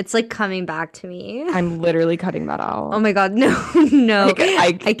cardigan. It's like coming back to me. I'm literally cutting that out. Oh my God, no.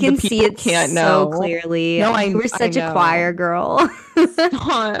 Like, I can see it so clearly. No, you were such a choir girl.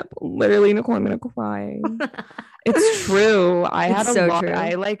 Stop. Literally, Nicole, I'm gonna cry. It's true. I had a lot.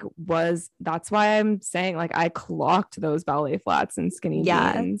 True. That's why I'm saying like I clocked those ballet flats and skinny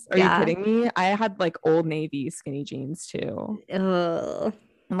jeans. Are you kidding me? I had like Old Navy skinny jeans too. Ugh.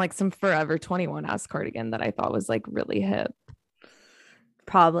 And like some Forever 21 ass cardigan that I thought was like really hip.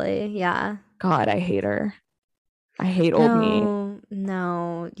 Probably, yeah. God, I hate her. I hate old me.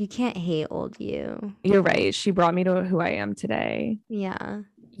 No, you can't hate old you. You're right. She brought me to who I am today. Yeah.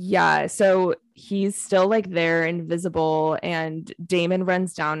 Yeah, so he's still like there, invisible, and Damon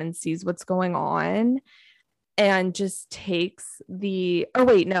runs down and sees what's going on and just takes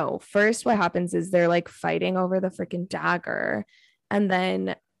first what happens is they're like fighting over the freaking dagger, and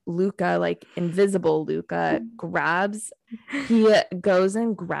then Luca, like invisible Luca, goes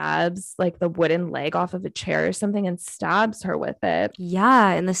and grabs like the wooden leg off of a chair or something and stabs her with it.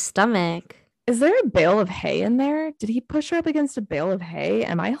 Yeah, in the stomach. Is there a bale of hay in there? Did he push her up against a bale of hay?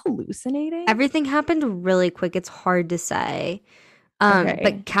 Am I hallucinating? Everything happened really quick. It's hard to say.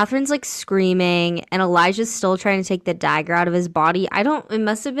 But Catherine's like screaming and Elijah's still trying to take the dagger out of his body. It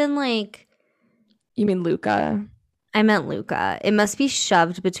must have been like... You mean Luca? I meant Luca. It must be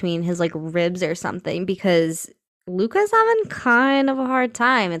shoved between his like ribs or something because Luca's having kind of a hard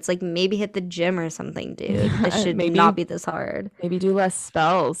time. It's like maybe hit the gym or something, dude. This should not be this hard. Maybe do less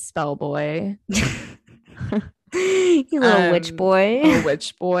spells, spell boy. You little witch boy. A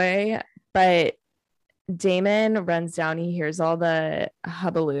witch boy. But Damon runs down, he hears all the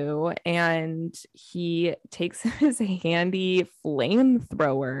hubbaloo, and he takes his handy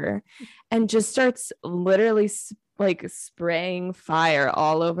flamethrower and just starts literally like spraying fire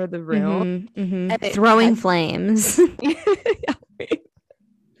all over the room. And throwing flames.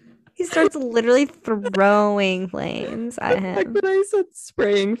 He starts literally throwing flames at him. Like when I said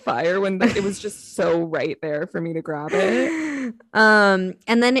spraying fire, when it was just so right there for me to grab it. And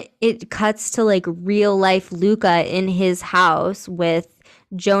then it cuts to like real life Luca in his house with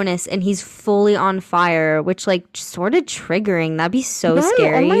Jonas, and he's fully on fire, which like sort of triggering. That'd be so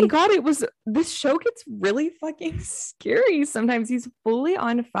scary. Oh my god, this show gets really fucking scary. Sometimes he's fully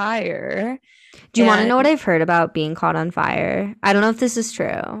on fire. Do you want to know what I've heard about being caught on fire? I don't know if this is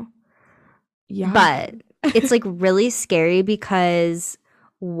true. Yeah. But it's like really scary because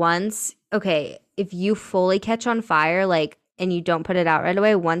if you fully catch on fire, like, and you don't put it out right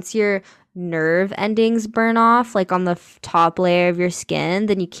away, once your nerve endings burn off, like on the top layer of your skin,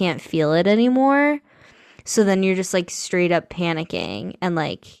 then you can't feel it anymore. So then you're just like straight up panicking, and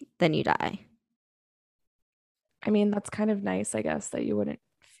like then you die. I mean, that's kind of nice, I guess, that you wouldn't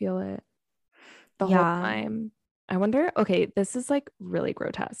feel it the whole time. I wonder, okay, this is like really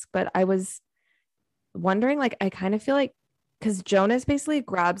grotesque, but I was wondering, like, I kind of feel like, because Jonas basically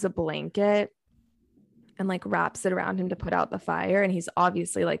grabs a blanket and like wraps it around him to put out the fire, and he's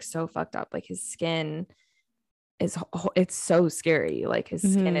obviously like so fucked up, like his skin it's so scary, like his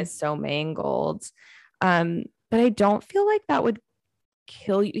skin is so mangled, but I don't feel like that would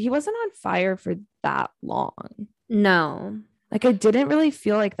kill you. He wasn't on fire for that long. No, like I didn't really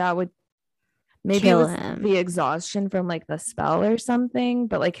feel like that would maybe kill it was him. The exhaustion from like the spell or something,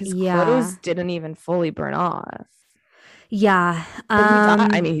 but like his clothes didn't even fully burn off. Yeah.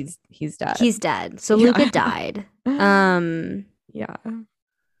 I mean, he's dead. He's dead. So Luca died. Yeah.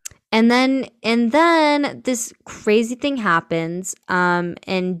 And then this crazy thing happens.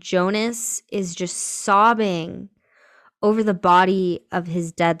 And Jonas is just sobbing over the body of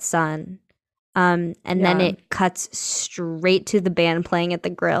his dead son. And then it cuts straight to the band playing at the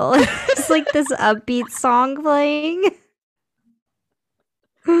grill. It's like this upbeat song playing.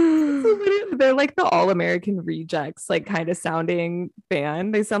 They're like the All-American Rejects, like kind of sounding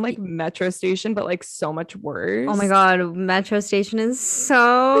band. They sound like Metro Station, but like so much worse. Oh my god, Metro Station is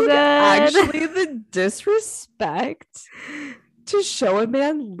so good. Actually, the disrespect to show a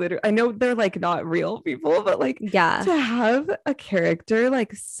man literally, I know they're like not real people, but like to have a character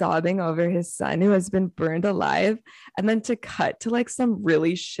like sobbing over his son who has been burned alive, and then to cut to like some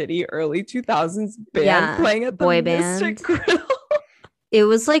really shitty early 2000s band playing at the boy Mystic band. Grill. It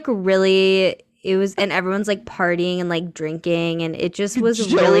was like really, and everyone's like partying and like drinking, and it just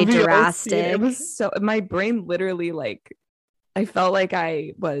was really drastic. It was so, my brain literally like, I felt like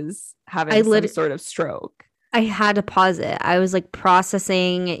I was having some sort of stroke. I had to pause it. I was like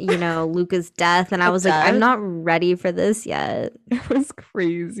processing, Luca's death, and I was like, I'm not ready for this yet. It was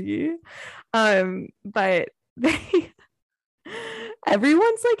crazy. But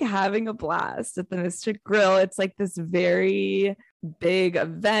everyone's like having a blast at the Mystic Grill. It's like this very big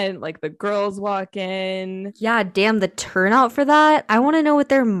event, like the girls walk in. Yeah, damn, the turnout for that. I want to know what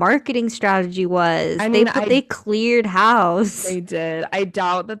their marketing strategy was. I mean, they cleared house. They did. I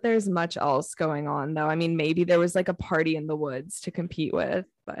doubt that there's much else going on though. I mean, maybe there was like a party in the woods to compete with,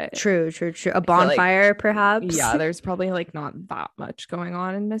 but true. A bonfire, perhaps. Yeah, there's probably like not that much going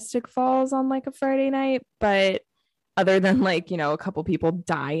on in Mystic Falls on like a Friday night, but other than like, a couple people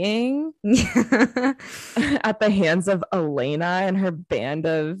dying at the hands of Elena and her band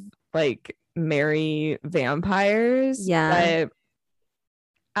of like merry vampires. Yeah. But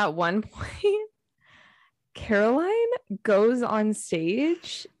at one point, Caroline goes on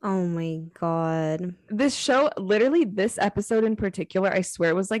stage. Oh my god. This show, literally this episode in particular, I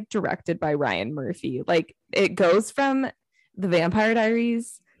swear was like directed by Ryan Murphy. Like it goes from The Vampire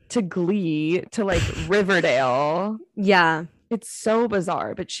Diaries to Glee to like Riverdale. Yeah. It's so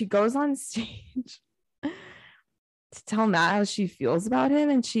bizarre, but she goes on stage to tell Matt how she feels about him,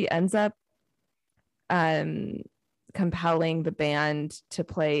 and she ends up compelling the band to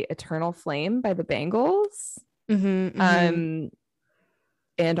play Eternal Flame by the Bangles. And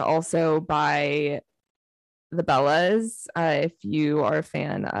also by the Bellas, if you are a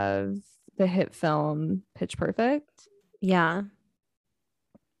fan of the hit film Pitch Perfect. Yeah.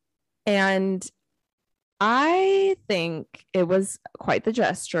 And I think it was quite the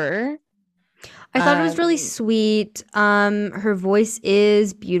gesture. I thought it was really Um, sweet. Her voice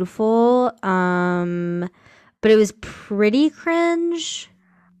is beautiful. But it was pretty cringe.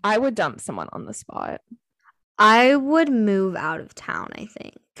 I would dump someone on the spot. I would move out of town, I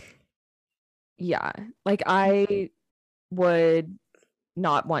think. Yeah. Like I would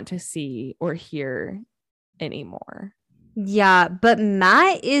not want to see or hear anymore. Yeah, but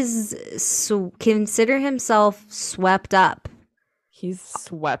Matt is consider himself swept up He's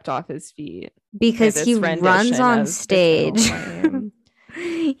swept off his feet by because he this runs rendition on of Eternal stage. Flame.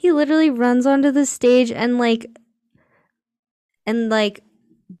 He literally runs onto the stage and like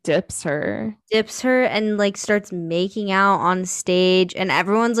Dips her. dips her and like starts making out on stage and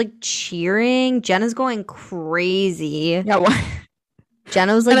everyone's like cheering. Jenna's going crazy. Yeah, what?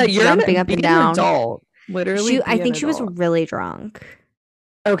 Jenna was like jumping up be and an down. adult. Literally, I be an think she was adult. really drunk.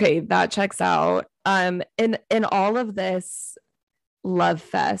 Okay, that checks out. In all of this love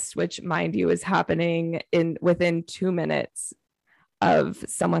fest, which mind you is happening in within 2 minutes of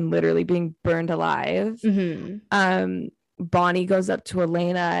someone literally being burned alive. Mm-hmm. Bonnie goes up to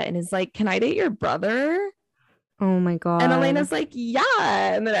Elena and is like, "Can I date your brother?" Oh my god. And Elena's like, "Yeah."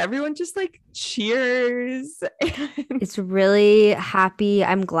 And then everyone just like cheers. It's really happy.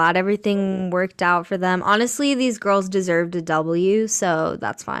 I'm glad everything worked out for them. Honestly, these girls deserved a W, so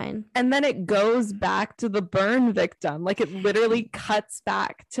that's fine. And then it goes back to the burn victim. Like it literally cuts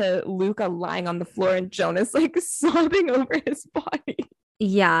back to Luca lying on the floor and Jonas like sobbing over his body.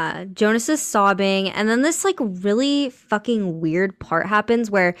 Yeah, Jonas is sobbing, and then this like really fucking weird part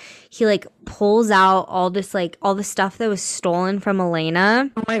happens where he like pulls out all this like all the stuff that was stolen from Elena,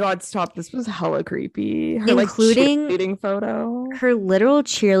 Oh my god, stop. This was hella creepy. Her including like cheerleading photo. her literal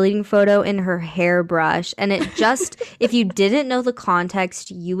cheerleading photo and her hairbrush. And it just, if you didn't know the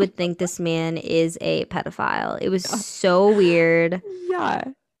context, you would think this man is a pedophile. It was so weird. Yeah.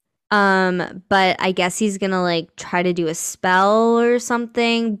 But I guess he's gonna like try to do a spell or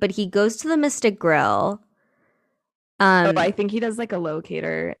something, but he goes to the Mystic Grill. I think he does like a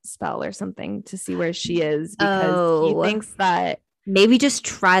locator spell or something to see where she is because he thinks that maybe just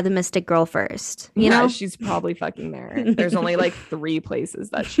try the Mystic Girl first. You know, she's probably fucking there. There's only like 3 places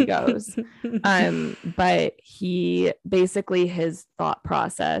that she goes. But he basically his thought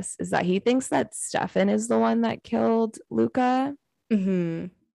process is that he thinks that Stefan is the one that killed Luca. Mm-hmm.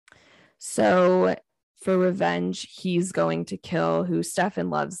 So for revenge, he's going to kill who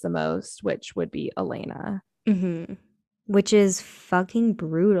Stefan loves the most, which would be Elena. Mm-hmm. Which is fucking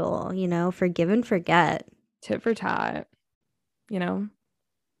brutal, you know, forgive and forget. Tit for tat, you know?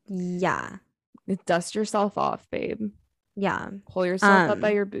 Yeah. Dust yourself off, babe. Yeah. Pull yourself up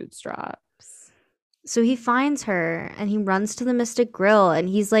by your bootstraps. So he finds her and he runs to the Mystic Grill and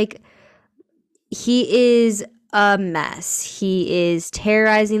he's like, he is a mess. He is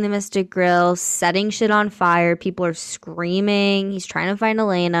terrorizing the Mystic Grill, setting shit on fire. People are screaming. He's trying to find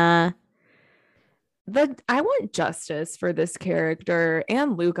Elena. I want justice for this character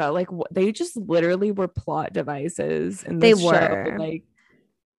and Luca. Like they just literally were plot devices in this show. Like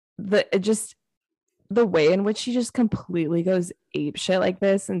the way in which she just completely goes ape shit like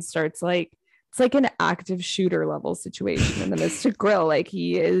this and starts like it's like an active shooter level situation in the Mystic Grill. Like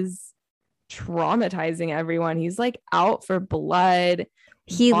he is traumatizing everyone. He's like out for blood.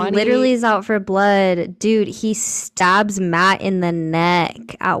 He literally is out for blood. Dude, he stabs Matt in the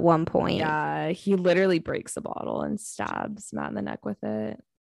neck at one point. Yeah, he literally breaks the bottle and stabs Matt in the neck with it.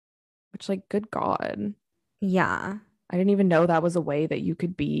 Which, like, good God. Yeah. I didn't even know that was a way that you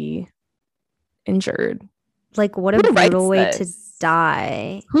could be injured. Like, what a brutal way to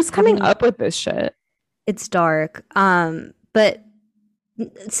die. Who's coming up with this shit? It's dark. But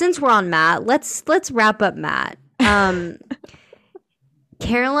since we're on Matt, let's wrap up Matt.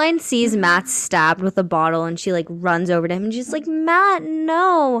 Caroline sees Matt stabbed with a bottle and she like runs over to him and she's like, Matt,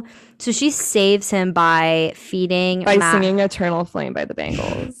 no. So she saves him by feeding Matt. Singing Eternal Flame by the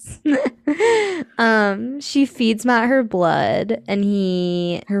Bangles. She feeds Matt her blood and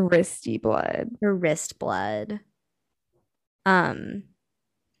her wristy blood. Her wrist blood. Matt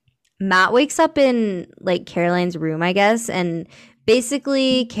wakes up in like Caroline's room, I guess, and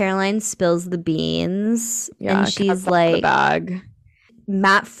basically Caroline spills the beans. Yeah, and she's like the bag.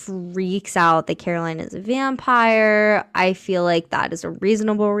 Matt freaks out that Caroline is a vampire. I feel like that is a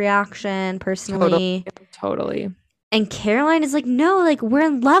reasonable reaction, personally. Totally. And Caroline is like, no, like, we're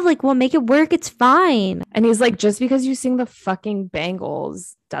in love. Like, we'll make it work. It's fine. And he's like, just because you sing the fucking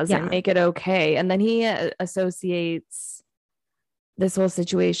Bangles doesn't make it okay. And then he associates this whole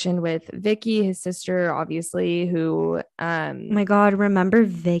situation with Vicky, his sister, obviously, who... oh my God, remember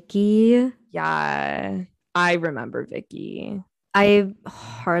Vicky? Yeah, I remember Vicky. I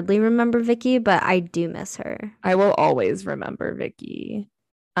hardly remember Vicky, but I do miss her. I will always remember Vicky.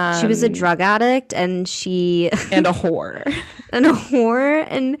 She was a drug addict and And a whore. and a whore,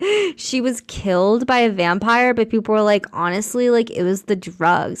 and she was killed by a vampire, but people were like, honestly, like it was the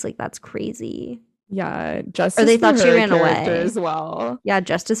drugs. Like that's crazy. Yeah, Or justice they for thought she her ran character away. as well. Yeah,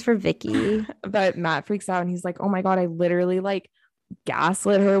 justice for Vicky. But Matt freaks out and he's like, oh my God, I literally like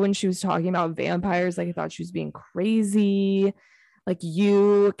gaslit her when she was talking about vampires. Like I thought she was being crazy. Like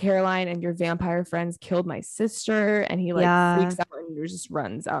you, Caroline, and your vampire friends killed my sister. And he like Yeah, freaks out and just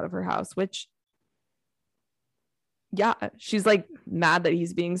runs out of her house, which yeah, she's like mad that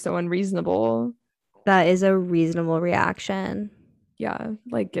he's being so unreasonable. that is a reasonable reaction. Yeah,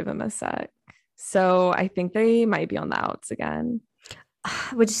 like give him a sec. So I think they might be on the outs again.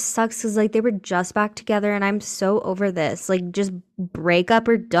 Which sucks because like they were just back together and I'm so over this. Like just break up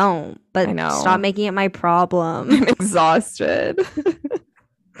or don't, I but know. stop making it my problem. I'm exhausted.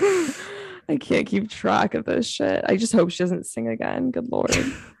 I can't keep track of this shit. I just hope she doesn't sing again. Good Lord.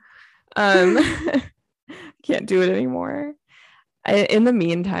 Can't do it anymore. In the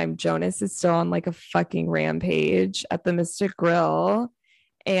meantime, Jonas is still on like a fucking rampage at the Mystic Grill.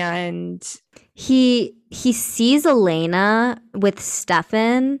 And He sees Elena with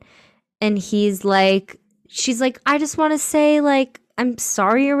Stefan and she's like, I just want to say like I'm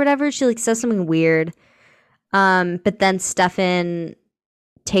sorry or whatever. She like says something weird. But then Stefan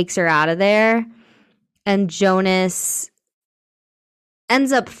takes her out of there and Jonas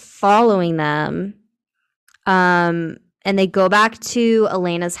ends up following them. And they go back to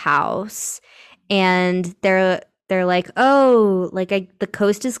Elena's house and they're like, oh, like the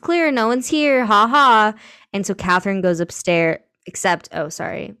coast is clear, no one's here, haha. And so Catherine goes upstairs,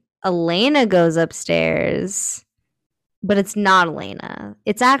 Elena goes upstairs, but it's not Elena.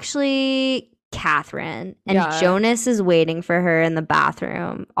 It's actually Catherine, and Yeah. Jonas is waiting for her in the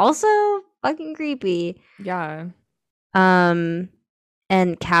bathroom. Also, fucking creepy. yeah, And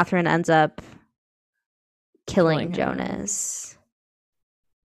Catherine ends up killing Killing him. Jonas.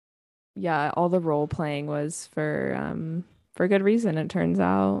 yeah, all the role playing was for good reason, it turns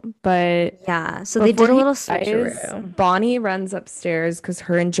out. But Yeah, so they did before a he little dies, switcheroo. Bonnie runs upstairs because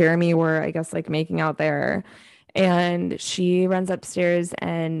her and Jeremy were, I guess, like making out there. And she runs upstairs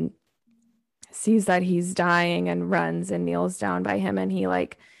and sees that he's dying and runs and kneels down by him. And he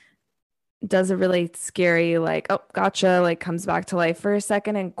like does a really scary, like, oh, gotcha, like comes back to life for a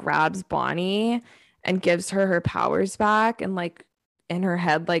second and grabs Bonnie and gives her her powers back. And like in her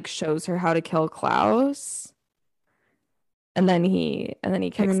head, like shows her how to kill Klaus. And then he And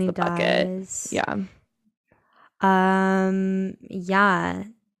kicks then he the bucket. dies. Yeah. Yeah.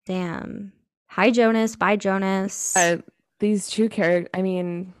 Damn. Hi, Jonas. Bye, Jonas. These two characters, I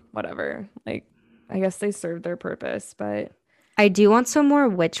mean, whatever. Like, I guess they served their purpose, but I do want some more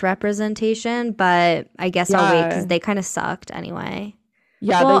witch representation, but I guess I'll wait because Yeah. they kind of sucked anyway.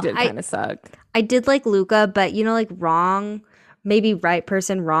 yeah, Well, they did kind of suck. I did like Luca, but like wrong, maybe right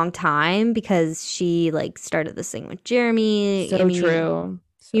person, wrong time because she like started this thing with Jeremy. So I mean, true.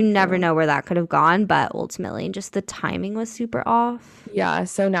 So you never true. know where that could have gone, but ultimately, just the timing was super off. Yeah,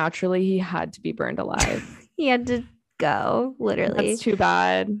 so naturally he had to be burned alive. He had to go, literally. That's too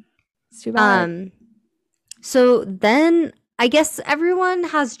bad. It's too bad. So then I guess everyone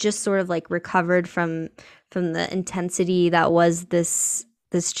has just sort of like recovered from the intensity that was this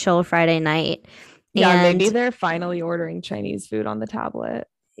chill Friday night. Yeah, maybe And they're finally ordering Chinese food on the tablet.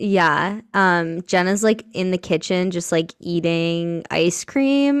 yeah, Jenna's like in the kitchen just like eating ice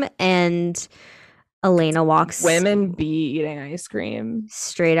cream and Elena walks Women be eating ice cream.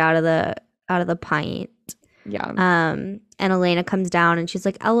 straight out of the pint. Yeah. And Elena comes down and she's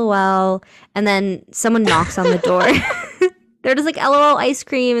like, LOL. And then someone knocks on the door. They're just like, LOL ice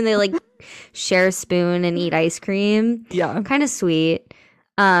cream. And they like share a spoon and eat ice cream. Yeah. Kind of sweet.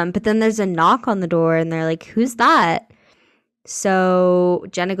 But then there's a knock on the door and they're like, who's that? So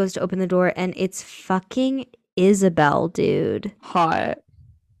Jenna goes to open the door and it's fucking Isabel, dude. Hot.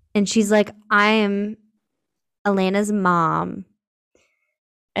 And she's like, I am Elena's mom.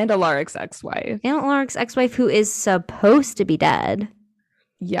 And Alaric's ex-wife. And Alaric's ex-wife who is supposed to be dead.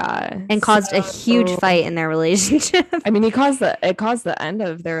 Yeah. And caused a huge So- fight in their relationship. I mean, it caused the end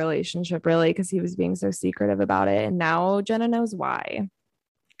of their relationship, really, because he was being so secretive about it. And now Jenna knows why.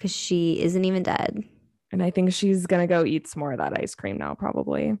 Because she isn't even dead. And I think she's gonna go eat some more of that ice cream now,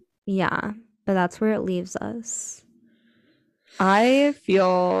 probably. Yeah, but that's where it leaves us. I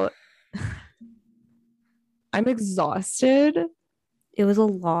feel I'm exhausted. It was a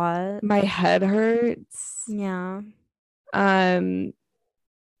lot. My head hurts. Yeah.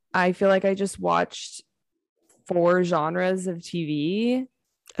 I feel like I just watched 4 genres of TV,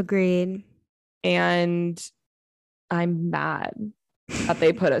 Agreed. and I'm mad that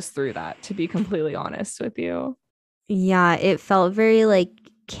they put us through that, to be completely honest with you. Yeah, it felt very like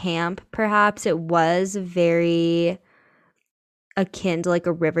camp, perhaps. It was very akin to like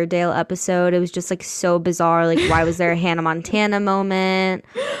a Riverdale episode. It was just like so bizarre. Like, why was there a Hannah Montana moment?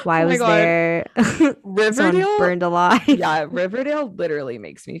 Why Oh my was God. there someone Riverdale, burned alive? yeah, Riverdale literally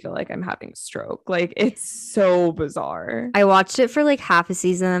makes me feel like I'm having a stroke. Like, it's so bizarre. I watched it for like half a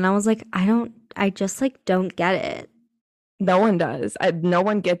season and I was like, I just like don't get it. No one does. No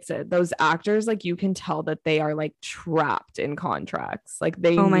one gets it. Those actors, like, you can tell that they are like trapped in contracts. Like,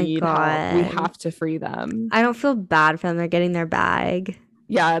 they Oh my need help. We God. have to free them. I don't feel bad for them. They're getting their bag.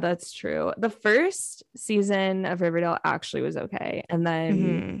 Yeah, that's true. The first season of Riverdale actually was okay. And then,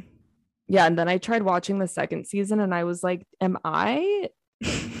 Mhm. yeah, and then I tried watching the second season and I was like, am I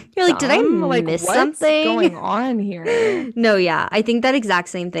You're like, did I dumb? Like, miss what's something going on here? No, yeah. I think that exact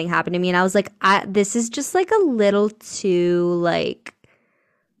same thing happened to me. And I was like, this is just like a little too like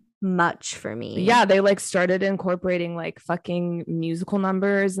much for me. Yeah, they like started incorporating like fucking musical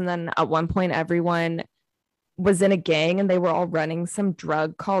numbers. And then at one point, everyone was in a gang and they were all running some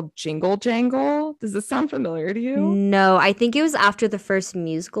drug called Jingle Jangle. Does this sound familiar to you? No, I think it was after the first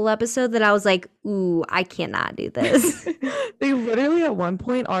musical episode that I was like, ooh, I cannot do this. They literally at one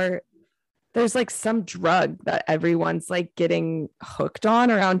point there's like some drug that everyone's like getting hooked on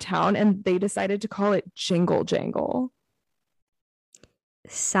around town, and they decided to call it Jingle Jangle.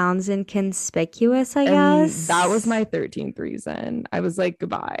 Sounds inconspicuous, I And guess. that was my 13th reason. I was like,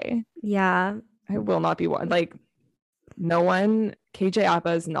 goodbye. Yeah. I will not be like, no one. KJ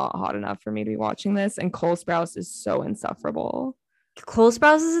Appa is not hot enough for me to be watching this, and Cole Sprouse is so insufferable. Cole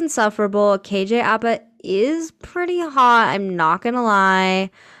Sprouse is insufferable. KJ Appa is pretty hot. I'm not gonna lie.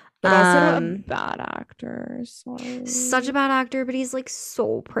 But also a bad actor. Sorry. Such a bad actor, but he's like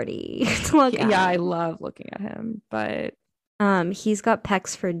so pretty to look at. Yeah, I love looking at him, but he's got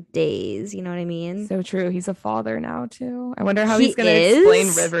pecs for days. You know what I mean? so true. He's a father now too. I wonder how He he's gonna is?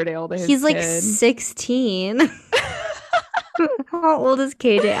 explain Riverdale to his He's like kid. 16. How old is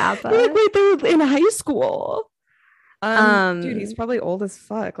KJ Appa? Like, wait, they were in high school. Dude, he's Um, probably old as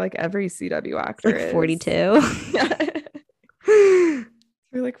fuck. Like every CW actor like is. 42. Yeah.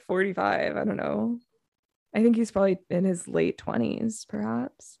 Or like 45. I don't know. I think he's probably in his late 20s,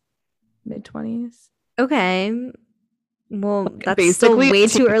 perhaps mid 20s. Okay. Well, Like, that's still basically way a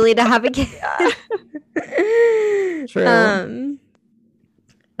too early to have a kid. True.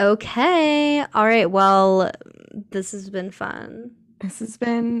 Okay. All right. Well, this has been fun. This has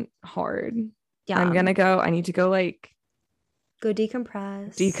been hard. Yeah. I'm gonna go. I need to go like go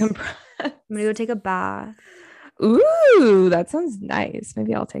decompress. decompress. I'm gonna go take a bath. Ooh, that sounds nice.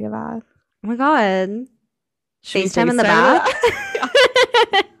 Maybe I'll take a bath. Oh my God. Should we FaceTime in the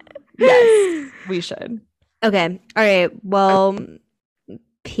FaceTime bath? Yes, we should. Okay. All right. Well,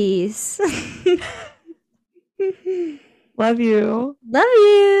 peace. Love you. Love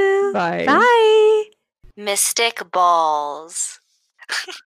you. Bye. Bye. Mystic balls.